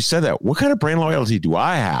thinking when you said that, what kind of brand loyalty do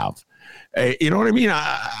I have? You know what I mean?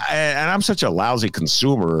 And I'm such a lousy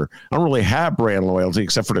consumer. I don't really have brand loyalty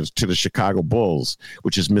except for to the Chicago Bulls,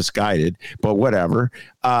 which is misguided, but whatever.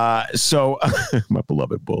 So my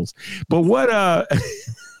beloved Bulls. But what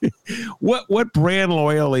brand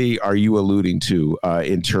loyalty are you alluding to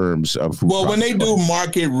in terms of? Well, when they do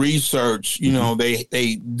market research,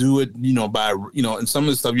 they do it, by, and some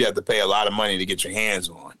of the stuff you have to pay a lot of money to get your hands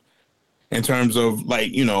on. In terms of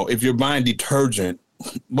if you're buying detergent,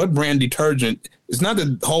 what brand detergent? It's not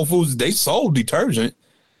that Whole Foods, they sold detergent.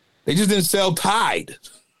 They just didn't sell Tide.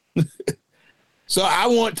 So I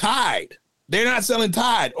want Tide. They're not selling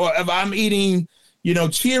Tide. Or if I'm eating,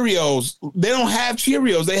 Cheerios, they don't have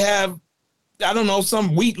Cheerios. They have, I don't know,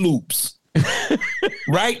 some Wheat Loops.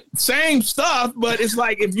 Right? Same stuff, but it's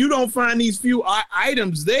like if you don't find these few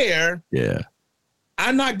items there,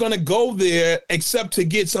 I'm not going to go there except to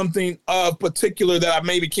get something particular that I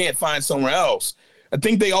maybe can't find somewhere else. I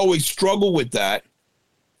think they always struggle with that.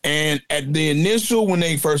 And at the initial, when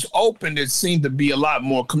they first opened, it seemed to be a lot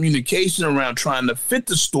more communication around trying to fit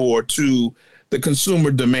the store to the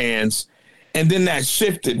consumer demands. And then that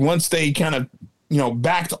shifted once they kind of,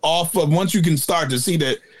 backed off of, once you can start to see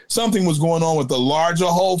that something was going on with the larger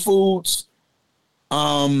Whole Foods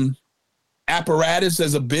apparatus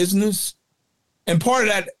as a business. And part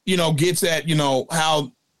of that, gets at,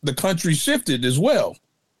 how the country shifted as well.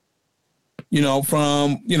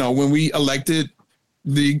 From, when we elected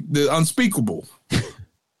the unspeakable.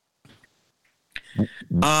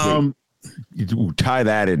 You tie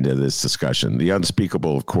that into this discussion. The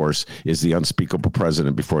unspeakable, of course, is the unspeakable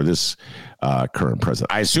president before this current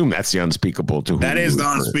president. I assume that's the unspeakable to whom that is the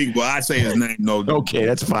unspeakable. I say his name. No, okay,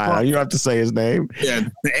 that's fine. You don't have to say his name. Yeah,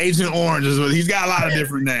 the Agent Orange is what he's got a lot of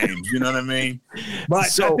different names. You know what I mean? But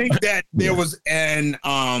I think that there was an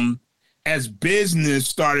as business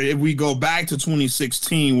started. If we go back to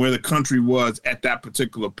 2016, where the country was at that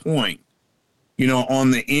particular point, you know,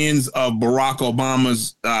 on the ends of Barack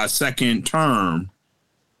Obama's second term,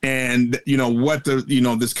 and you know what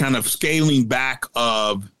this kind of scaling back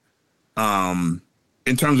of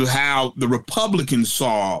in terms of how the Republicans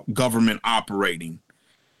saw government operating,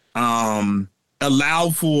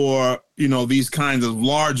 allowed for these kinds of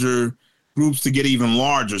larger groups to get even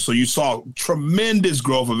larger. So you saw tremendous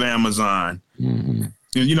growth of Amazon. Mm-hmm.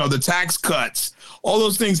 The tax cuts, all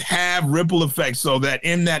those things have ripple effects, so that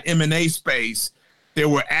in that M&A space, there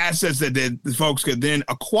were assets that the folks could then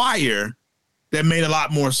acquire that made a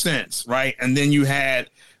lot more sense, right? And then you had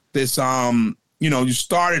this, you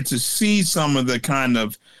started to see some of the kind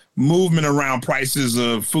of movement around prices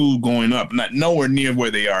of food going up, not nowhere near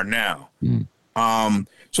where they are now. Mm.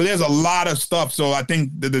 So there's a lot of stuff. So I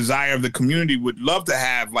think the desire of the community would love to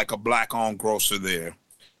have like a Black-owned grocer there.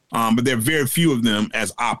 But there are very few of them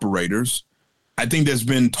as operators. I think there's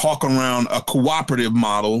been talk around a cooperative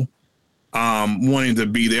model wanting to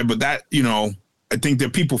be there. But that, I think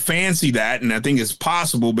that people fancy that, and I think it's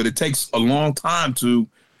possible, but it takes a long time to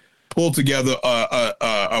pull together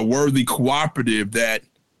a worthy cooperative that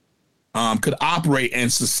could operate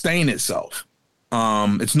and sustain itself.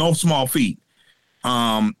 It's no small feat.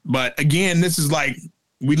 But again, this is like,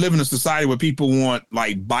 we live in a society where people want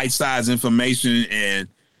like bite-sized information and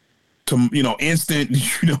instant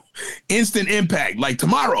impact, like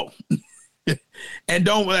tomorrow. And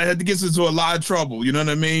that gets into a lot of trouble, you know what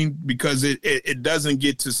I mean? Because it doesn't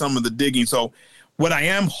get to some of the digging. So what I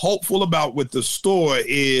am hopeful about with the store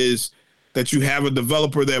is that you have a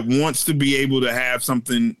developer that wants to be able to have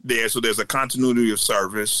something there. So there's a continuity of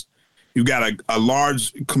service. You've got a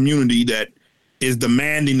large community that is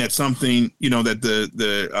demanding that something, that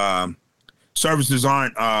the services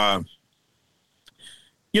aren't, that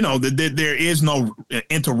there is no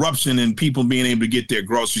interruption in people being able to get their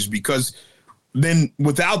groceries, because then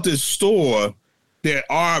without this store, there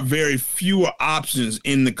are very fewer options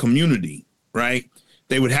in the community, right?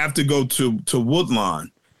 They would have to go to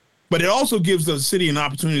Woodlawn. But it also gives the city an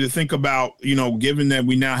opportunity to think about, given that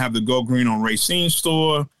we now have the Go Green on Racine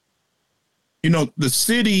store, the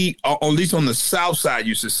city, or at least on the south side,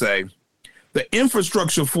 used to say, the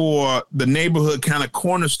infrastructure for the neighborhood kind of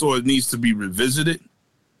corner stores needs to be revisited.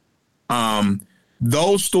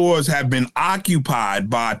 Those stores have been occupied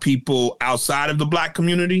by people outside of the Black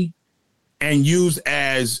community and used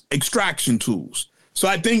as extraction tools. So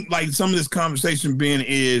I think like some of this conversation, Ben,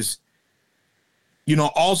 is,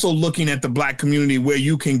 also looking at the Black community where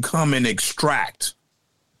you can come and extract,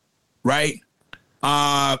 right?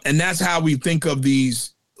 And that's how we think of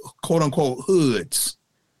these quote unquote hoods.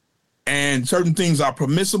 And certain things are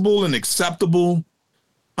permissible and acceptable.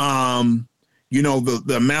 The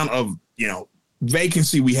amount of,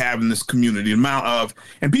 vacancy we have in this community,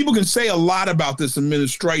 and people can say a lot about this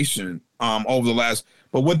administration over the last,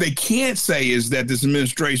 but what they can't say is that this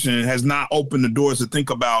administration has not opened the doors to think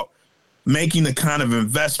about making the kind of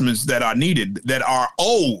investments that are needed, that are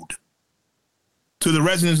owed to the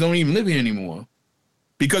residents that don't even live here anymore.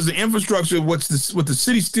 Because the infrastructure, what the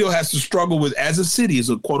city still has to struggle with as a city, is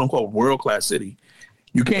a quote unquote world-class city.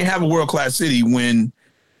 You can't have a world-class city when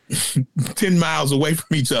 10 miles away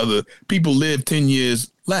from each other, people live 10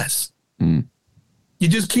 years less. Mm. You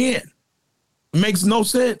just can't. It makes no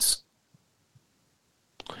sense.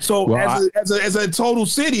 So as a total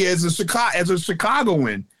city, as a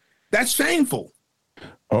Chicagoan, that's shameful.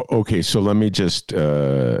 Oh, okay, so let me just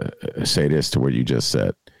say this to what you just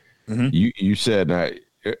said. Mm-hmm. You said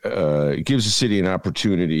it gives the city an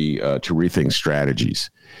opportunity to rethink strategies.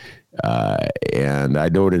 And I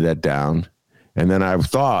noted that down. And then I've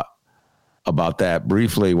thought about that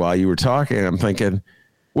briefly while you were talking. I'm thinking,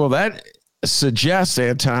 well, that suggests,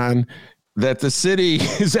 Anton, that the city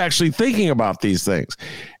is actually thinking about these things.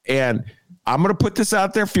 And I'm going to put this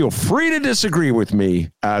out there. Feel free to disagree with me,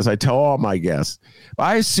 as I tell all my guests.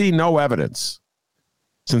 I see no evidence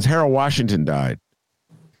since Harold Washington died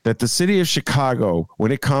that the city of Chicago,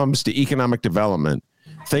 when it comes to economic development,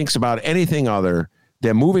 thinks about anything other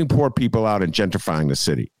than moving poor people out and gentrifying the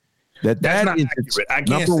city. That is its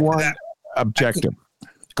number one objective.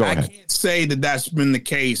 Go ahead. I can't say that that's been the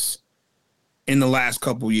case in the last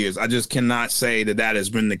couple of years. I just cannot say that has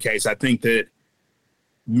been the case. I think that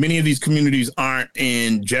many of these communities aren't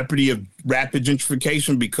in jeopardy of rapid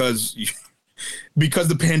gentrification because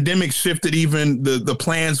the pandemic shifted even the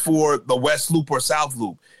plans for the West Loop or South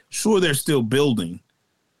Loop. Sure, they're still building,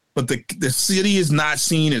 but the city is not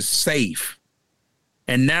seen as safe.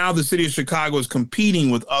 And now the city of Chicago is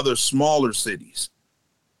competing with other smaller cities,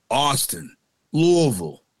 Austin,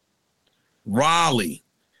 Louisville, Raleigh,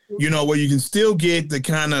 where you can still get the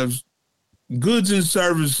kind of goods and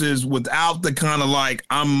services without the kind of like,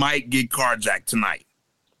 I might get carjacked tonight.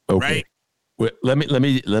 Okay. Right? Well, let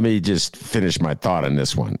me just finish my thought on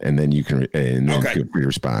this one, and then you can feel free to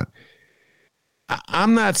respond.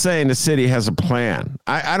 I'm not saying the city has a plan.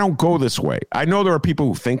 I don't go this way. I know there are people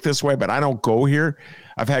who think this way, but I don't go here.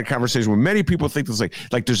 I've had conversations with many people think this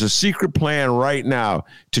like there's a secret plan right now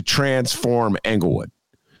to transform Englewood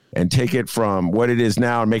and take it from what it is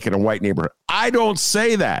now and make it a white neighborhood. I don't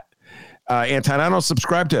say that, Anton. I don't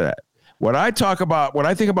subscribe to that. What I think about when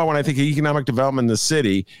I think of economic development in the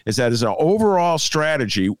city is that as an overall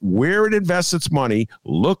strategy, where it invests its money,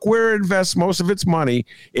 look where it invests most of its money.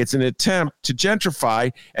 It's an attempt to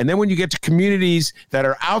gentrify. And then when you get to communities that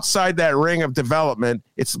are outside that ring of development,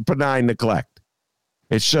 it's benign neglect.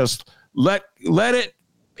 It's just let it,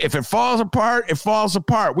 if it falls apart, it falls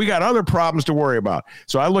apart. We got other problems to worry about.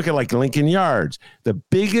 So I look at like Lincoln Yards, the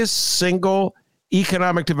biggest single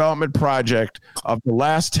economic development project of the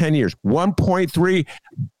last 10 years, $1.3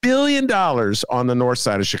 billion on the north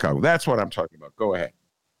side of Chicago. That's what I'm talking about. Go ahead.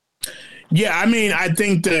 Yeah, I mean, I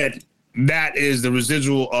think that is the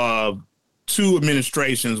residual of two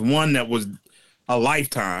administrations, one that was a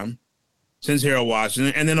lifetime since Harold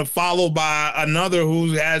Washington, and then followed by another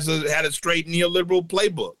who had a straight neoliberal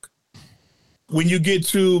playbook. When you get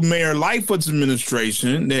to Mayor Lightfoot's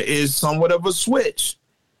administration, there is somewhat of a switch.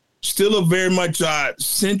 Still a very much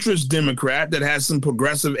centrist Democrat that has some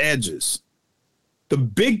progressive edges. The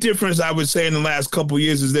big difference, I would say, in the last couple of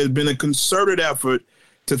years is there's been a concerted effort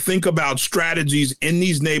to think about strategies in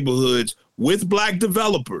these neighborhoods with Black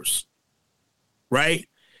developers, right?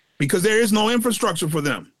 Because there is no infrastructure for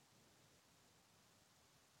them,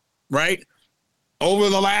 right?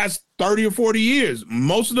 Over the last 30 or 40 years,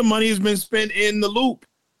 most of the money has been spent in the Loop.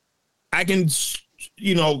 I can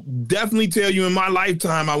definitely tell you in my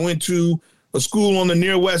lifetime, I went to a school on the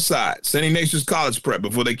near west side, St. Ignatius College Prep,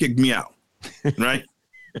 before they kicked me out, right?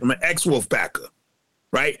 I'm an ex-Wolfpacker,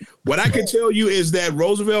 right? What I can tell you is that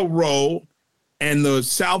Roosevelt Road and the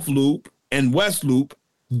South Loop and West Loop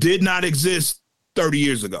did not exist 30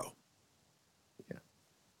 years ago,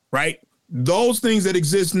 right? Those things that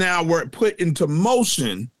exist now were put into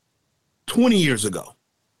motion 20 years ago.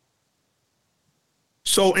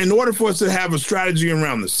 So in order for us to have a strategy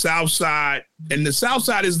around the South Side, and the South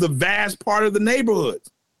Side is the vast part of the neighborhood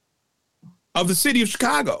of the city of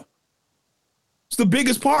Chicago. It's the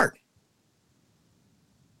biggest part.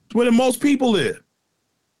 It's where the most people live.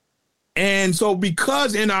 And so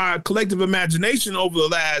because in our collective imagination over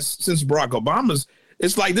the since Barack Obama's,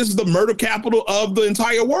 it's like this is the murder capital of the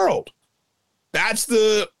entire world. That's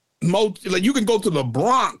the most, like you can go to the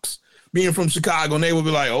Bronx being from Chicago and they will be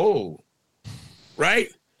like, oh, right?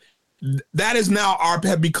 That is now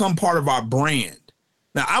have become part of our brand.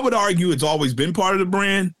 Now, I would argue it's always been part of the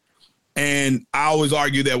brand. And I always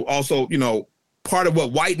argue that also, part of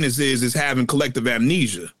what whiteness is having collective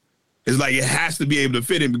amnesia. It's like it has to be able to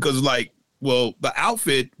fit in because like, well, the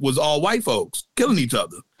outfit was all white folks killing each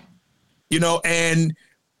other,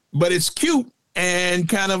 but it's cute and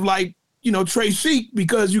kind of like, très chic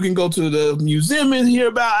because you can go to the museum and hear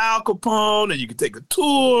about Al Capone and you can take a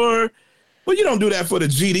tour. But you don't do that for the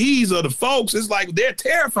GDs or the folks. It's like they're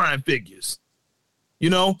terrifying figures,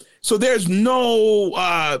 So there's no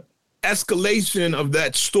escalation of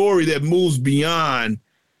that story that moves beyond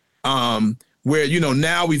where,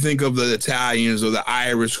 now we think of the Italians or the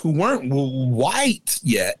Irish who weren't white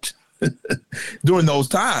yet during those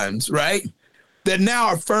times, right? That now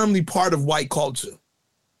are firmly part of white culture,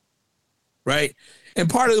 right? And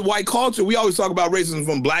part of the white culture, we always talk about racism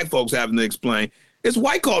from Black folks having to explain. It's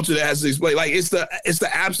white culture that has to explain. Like it's the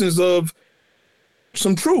absence of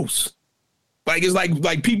some truths. Like it's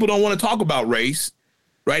like people don't want to talk about race,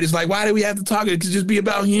 right? It's like, why do we have to talk? It could just be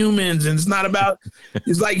about humans, and it's not about.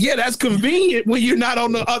 It's like, yeah, that's convenient when you're not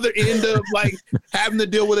on the other end of like having to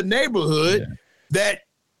deal with a neighborhood that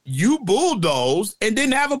you bulldozed and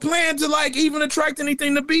didn't have a plan to like even attract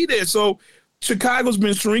anything to be there. So Chicago's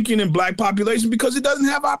been shrinking in Black population because it doesn't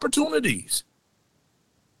have opportunities.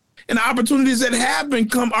 And the opportunities that have been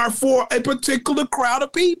are for a particular crowd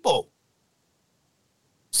of people.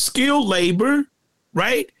 Skilled labor,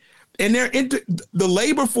 right? And they're the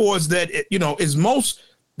labor force that, is most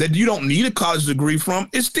that you don't need a college degree from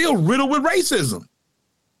is still riddled with racism.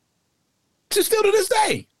 Just still to this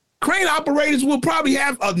day. Crane operators will probably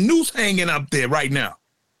have a noose hanging up there right now.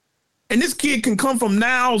 And this kid can come from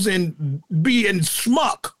Niles and be in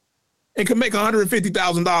Schmuck and can make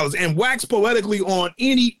 $150,000 and wax poetically on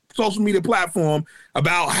any social media platform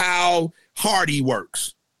about how hard he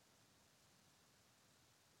works.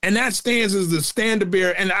 And that stands as the standard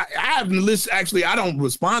bearer. And I haven't listened, actually, I don't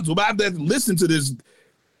respond to it, but I've had to listen to this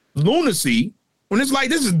lunacy when it's like,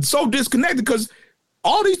 this is so disconnected because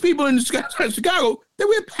all these people in Chicago,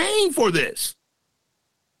 we're paying for this.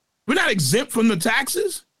 We're not exempt from the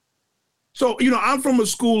taxes. So, I'm from a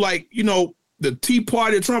school like, the Tea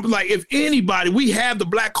Party, Trump, like if anybody, we have the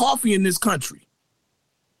black coffee in this country.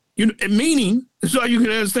 Meaning, so you can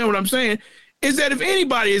understand what I'm saying, is that if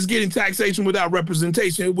anybody is getting taxation without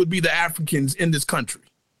representation, it would be the Africans in this country.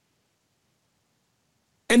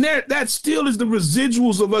 And that still is the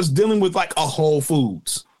residuals of us dealing with like a Whole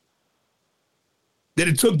Foods. That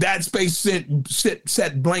it took that space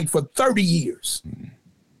set blank for 30 years.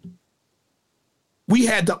 We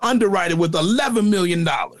had to underwrite it with $11 million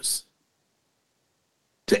to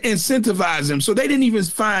incentivize them. So they didn't even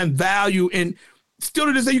find value in, still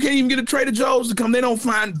to this day, you can't even get a Trader Joe's to come. They don't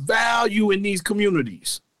find value in these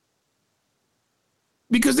communities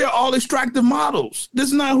because they're all extractive models. This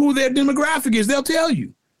is not who their demographic is. They'll tell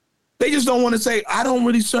you. They just don't want to say, I don't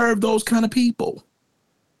really serve those kind of people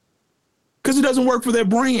because it doesn't work for their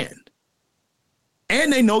brand.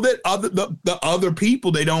 And they know that the other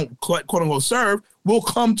people they don't quote unquote serve will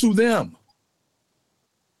come to them.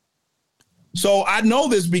 So I know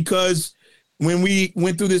this because when we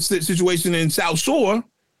went through this situation in South Shore,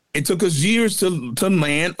 it took us years to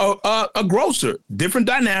land a grocer. Different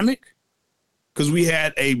dynamic because we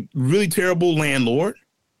had a really terrible landlord.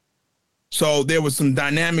 So there was some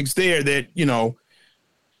dynamics there that,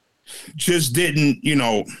 just didn't,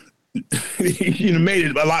 made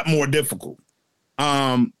it a lot more difficult.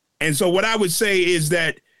 And so what I would say is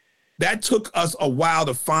that took us a while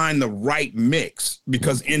to find the right mix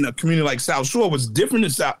because in a community like South Shore, what's different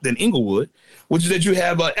than Inglewood, which is that you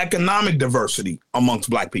have an economic diversity amongst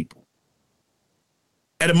Black people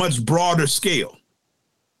at a much broader scale.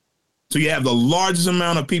 So you have the largest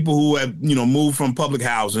amount of people who have, moved from public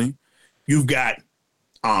housing. You've got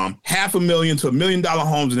 $500,000 to $1 million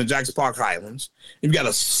homes in the Jackson Park Highlands. You've got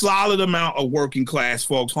a solid amount of working class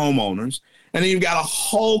folks, homeowners. And then you've got a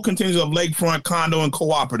whole contingent of lakefront condo and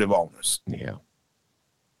cooperative owners. Yeah.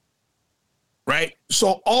 Right?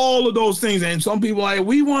 So all of those things. And some people are like,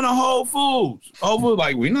 we want a Whole Foods. Whole Foods,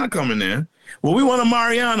 like, we're not coming there. Well, we want a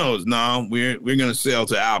Mariano's. No, we're going to sell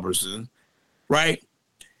to Albertson. Right?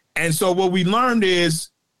 And so what we learned is,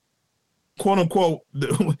 quote unquote,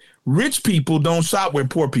 rich people don't shop where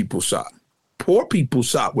poor people shop. Poor people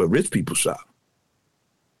shop where rich people shop.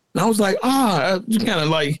 And I was like, just kind of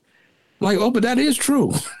like, oh, but that is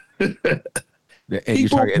true. And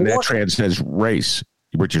that transcends race.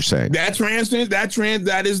 What you're saying? That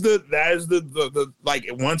is the like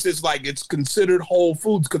once it's like it's considered Whole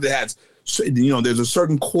Foods because it has there's a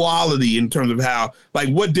certain quality in terms of how like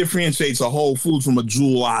what differentiates a Whole Foods from a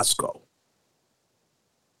Jewel Osco.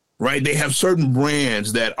 Right? They have certain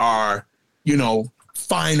brands that are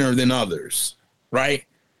finer than others. Right?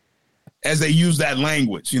 As they use that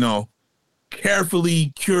language,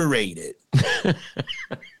 carefully curated.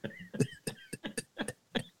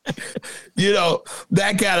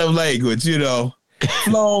 That kind of language,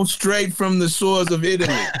 flown straight from the shores of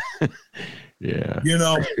Italy. Yeah.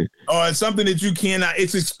 Or it's something that you cannot,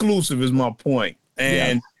 it's exclusive is my point.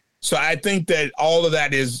 And so I think that all of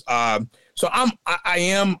that is, so I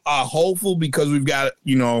am hopeful because we've got,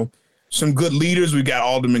 some good leaders. We've got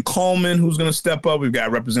Alderman Coleman, who's going to step up. We've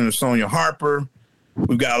got Representative Sonia Harper.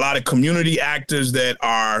 We've got a lot of community actors that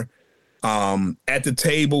are at the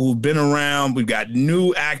table who've been around. We've got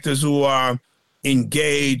new actors who are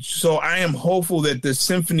engaged. So I am hopeful that this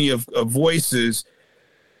symphony of voices,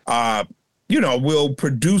 will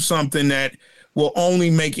produce something that will only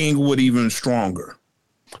make Inglewood even stronger.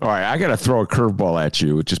 All right, I got to throw a curveball at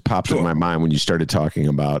you. It just pops in my mind when you started talking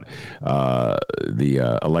about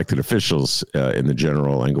the elected officials in the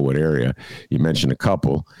general Inglewood area. You mentioned a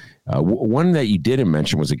couple. One that you didn't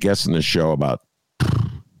mention was a guest in the show about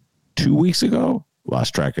 2 weeks ago.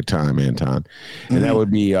 Lost track of time, Anton. And that would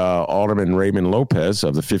be Alderman Raymond Lopez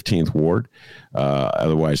of the 15th Ward,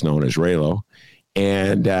 otherwise known as Raylo.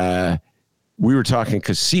 And we were talking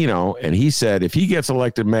casino, and he said if he gets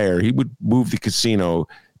elected mayor, he would move the casino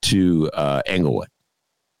to Englewood.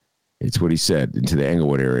 It's what he said, into the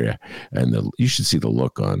Englewood area. And you should see the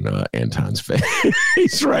look on Anton's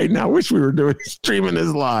face right now. Wish we were streaming this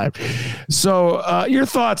live. So your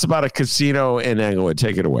thoughts about a casino in Englewood?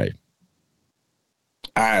 Take it away.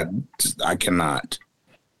 I cannot.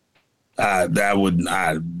 That's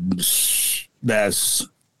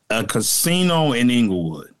a casino in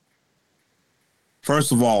Englewood.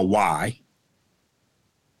 First of all, why?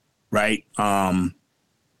 Right?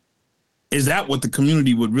 Is that what the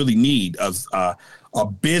community would really need? A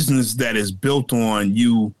business that is built on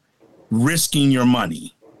you risking your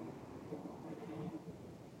money?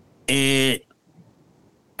 It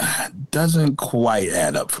doesn't quite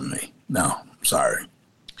add up for me. No, sorry.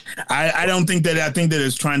 I don't think that. I think that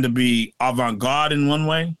it's trying to be avant-garde in one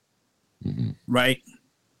way, right?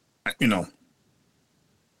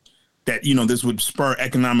 That this would spur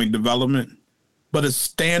economic development, but a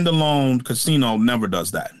standalone casino never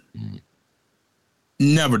does that.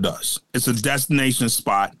 Never does. It's a destination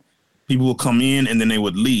spot. People will come in and then they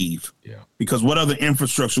would leave. Yeah. Because what other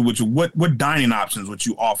infrastructure would you? What dining options would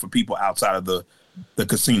you offer people outside of the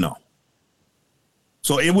casino?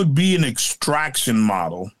 So it would be an extraction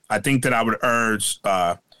model. I think that I would urge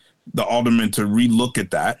the alderman to relook at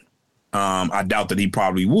that. I doubt that he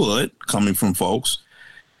probably would, coming from folks,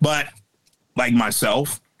 but like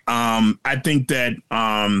myself, I think that.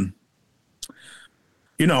 I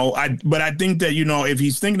think that, if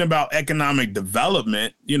he's thinking about economic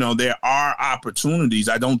development, there are opportunities.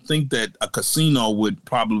 I don't think that a casino would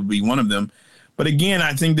probably be one of them. But again,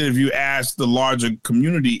 I think that if you ask the larger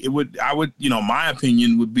community, my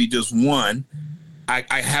opinion would be just one.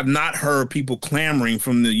 I have not heard people clamoring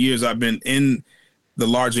from the years I've been in the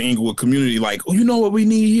larger Englewood community like, oh, what we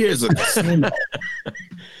need here is a casino.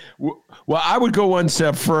 Well, I would go one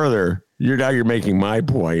step further. You're making my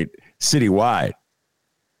point citywide.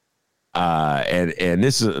 And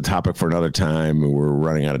this is a topic for another time. We're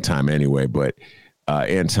running out of time anyway. But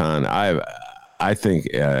Anton, I think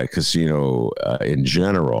casino in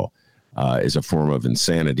general is a form of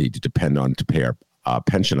insanity to depend on to pay our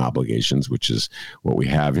pension obligations, which is what we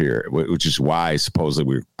have here, which is why supposedly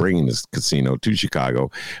we're bringing this casino to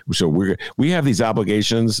Chicago. So we have these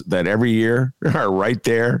obligations that every year are right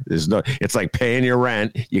there. It's like paying your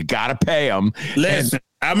rent. You got to pay them. Listen,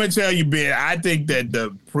 I'm going to tell you, Ben, I think that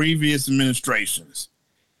the previous administrations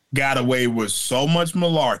got away with so much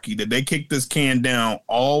malarkey that they kicked this can down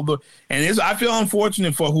I feel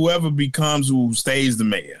unfortunate for who stays the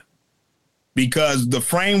mayor, because the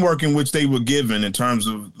framework in which they were given in terms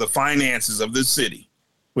of the finances of this city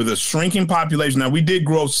with a shrinking population. Now, we did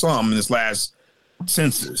grow some in this last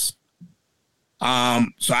census.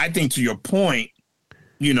 So I think to your point,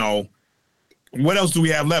 what else do we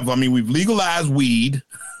have left? I mean, we've legalized weed.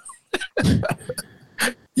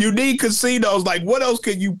 You need casinos. Like, what else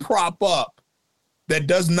can you prop up that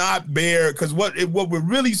does not bear? Because what we're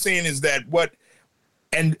really saying is that what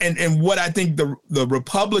I think the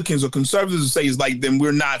Republicans or conservatives say is like, then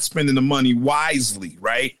we're not spending the money wisely,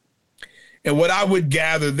 right? And what I would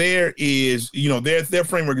gather there is, their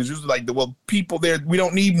framework is usually like, people there, we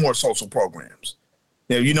don't need more social programs.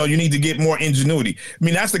 You need to get more ingenuity. I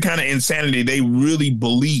mean, that's the kind of insanity they really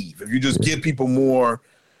believe. If you just give people more,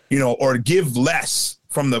 or give less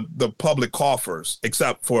from the public coffers,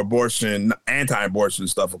 except for abortion, anti-abortion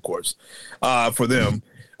stuff, of course, for them.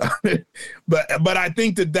 But I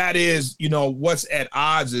think that is, what's at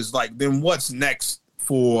odds is like, then what's next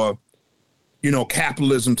for,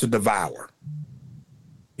 capitalism to devour?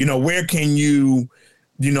 Where can you,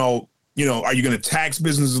 are you going to tax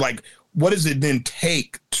businesses? Like, what does it then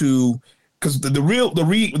take to, because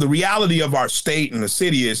the reality of our state and the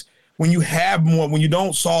city is when you have more, when you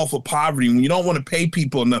don't solve for poverty, when you don't want to pay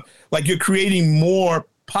people enough, like you're creating more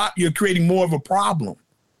of a problem.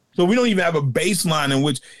 So we don't even have a baseline in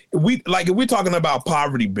which if we're talking about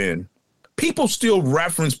poverty, Ben, people still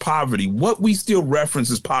reference poverty. What we still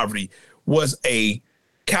reference as poverty was a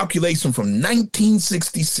calculation from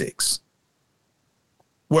 1966.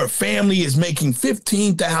 Where a family is making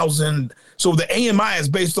 $15,000. So the AMI is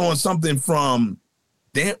based on something from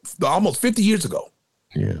almost 50 years ago.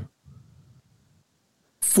 Yeah.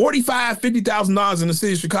 $50,000 in the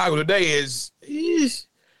city of Chicago today is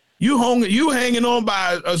you hanging on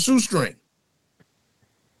by a shoestring.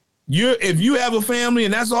 If you have a family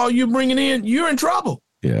and that's all you're bringing in, you're in trouble.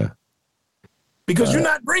 Yeah. Because you're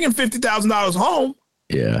not bringing $50,000 home.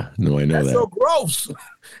 Yeah. No, I know that's that. So gross.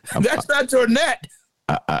 That's not your net.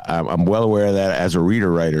 I'm well aware of that as a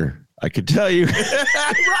reader-writer. I could tell you.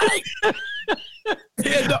 Right.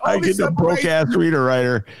 I get the broke-ass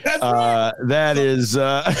reader-writer. That's right. That is,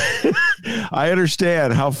 I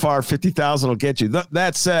understand how far 50,000 will get you.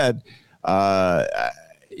 That said,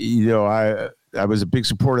 you know, I was a big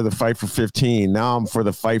supporter of the fight for 15. Now I'm for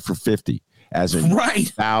the fight for 50 as in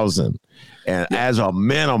 1,000 and as a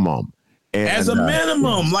minimum. And, as a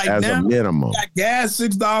minimum, like as now, a minimum. you got gas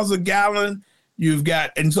 $6 a gallon. You've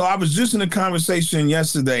got, and so I was just in a conversation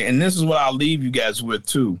yesterday, and this is what I'll leave you guys with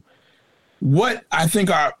too. What I think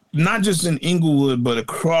are not just in Inglewood, but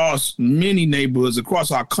across many neighborhoods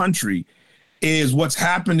across our country, is what's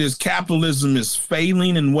happened is capitalism is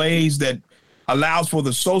failing in ways that allows for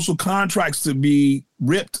the social contracts to be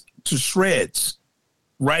ripped to shreds,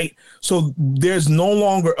 right? So there's no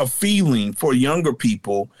longer a feeling for younger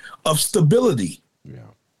people of stability. Yeah.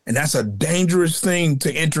 And that's a dangerous thing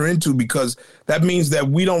to enter into, because that means that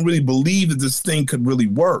we don't really believe that this thing could really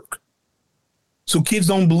work. So kids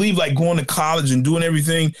don't believe like going to college and doing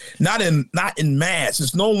everything, not in mass.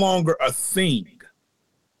 It's no longer a thing,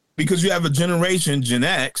 because you have a generation, Gen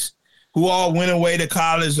X, who all went away to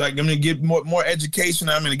college, like I'm going to get more education,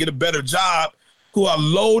 I'm going to get a better job, who are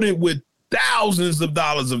loaded with thousands of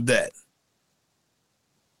dollars of debt.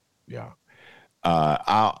 Yeah.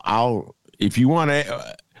 I'll if you want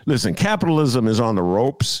to listen, capitalism is on the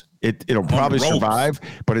ropes. It'll probably survive,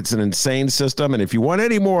 but it's an insane system. And if you want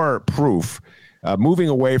any more proof, moving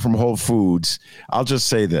away from Whole Foods, I'll just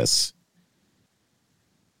say this.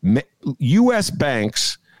 U.S.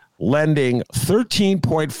 banks lending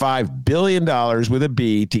 $13.5 billion with a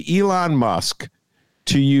B to Elon Musk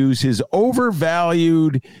to use his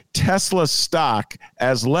overvalued Tesla stock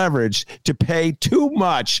as leverage to pay too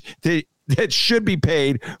much that should be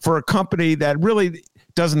paid for a company that really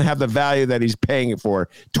doesn't have the value that he's paying it for,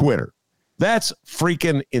 Twitter. That's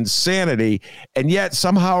freaking insanity. And yet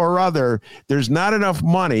somehow or other, there's not enough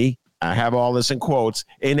money, I have all this in quotes,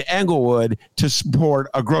 in Englewood to support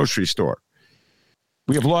a grocery store.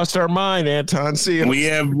 We have lost our mind, Anton. See, we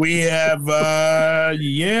have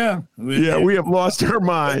lost our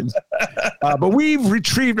minds. But we've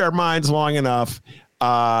retrieved our minds long enough.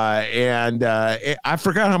 And I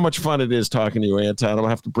forgot how much fun it is talking to you, Anton. I'll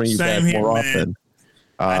have to bring you back more often.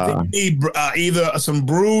 I think you need either some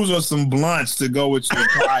brews or some blunts to go with your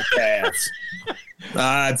podcast.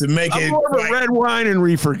 To make I'm more of a red wine and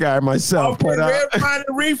reefer guy myself. Okay, red wine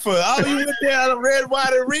and reefer. Oh, you went there on a red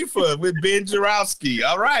wine and reefer with Ben Jarowski.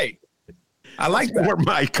 All right. I like that. More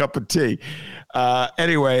my cup of tea.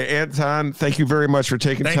 Anyway, Anton, thank you very much for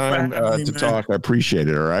taking time to talk. I appreciate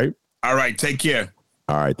it. All right. All right. Take care.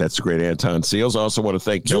 All right. That's the great Anton Seals. I also want to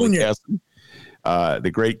thank Kelly Cassidy,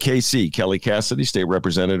 the great KC, Kelly Cassidy, state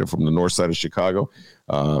representative from the north side of Chicago,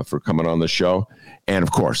 for coming on the show. And,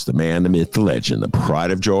 of course, the man, the myth, the legend, the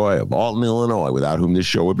pride of joy of Alton, Illinois, without whom this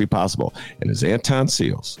show would be possible. And as Anton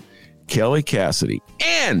Seals, Kelly Cassidy,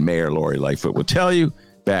 and Mayor Lori Lightfoot will tell you,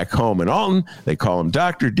 back home in Alton, they call him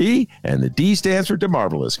Dr. D, and the D stands for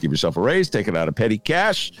DeMarvelous. Give yourself a raise, take it out of petty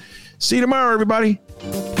cash. See you tomorrow, everybody.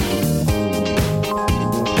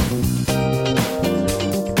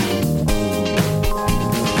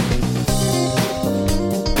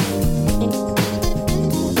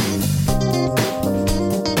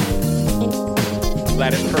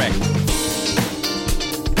 That is correct.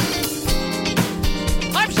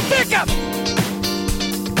 I'm sick of.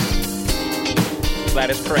 That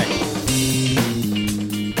is correct.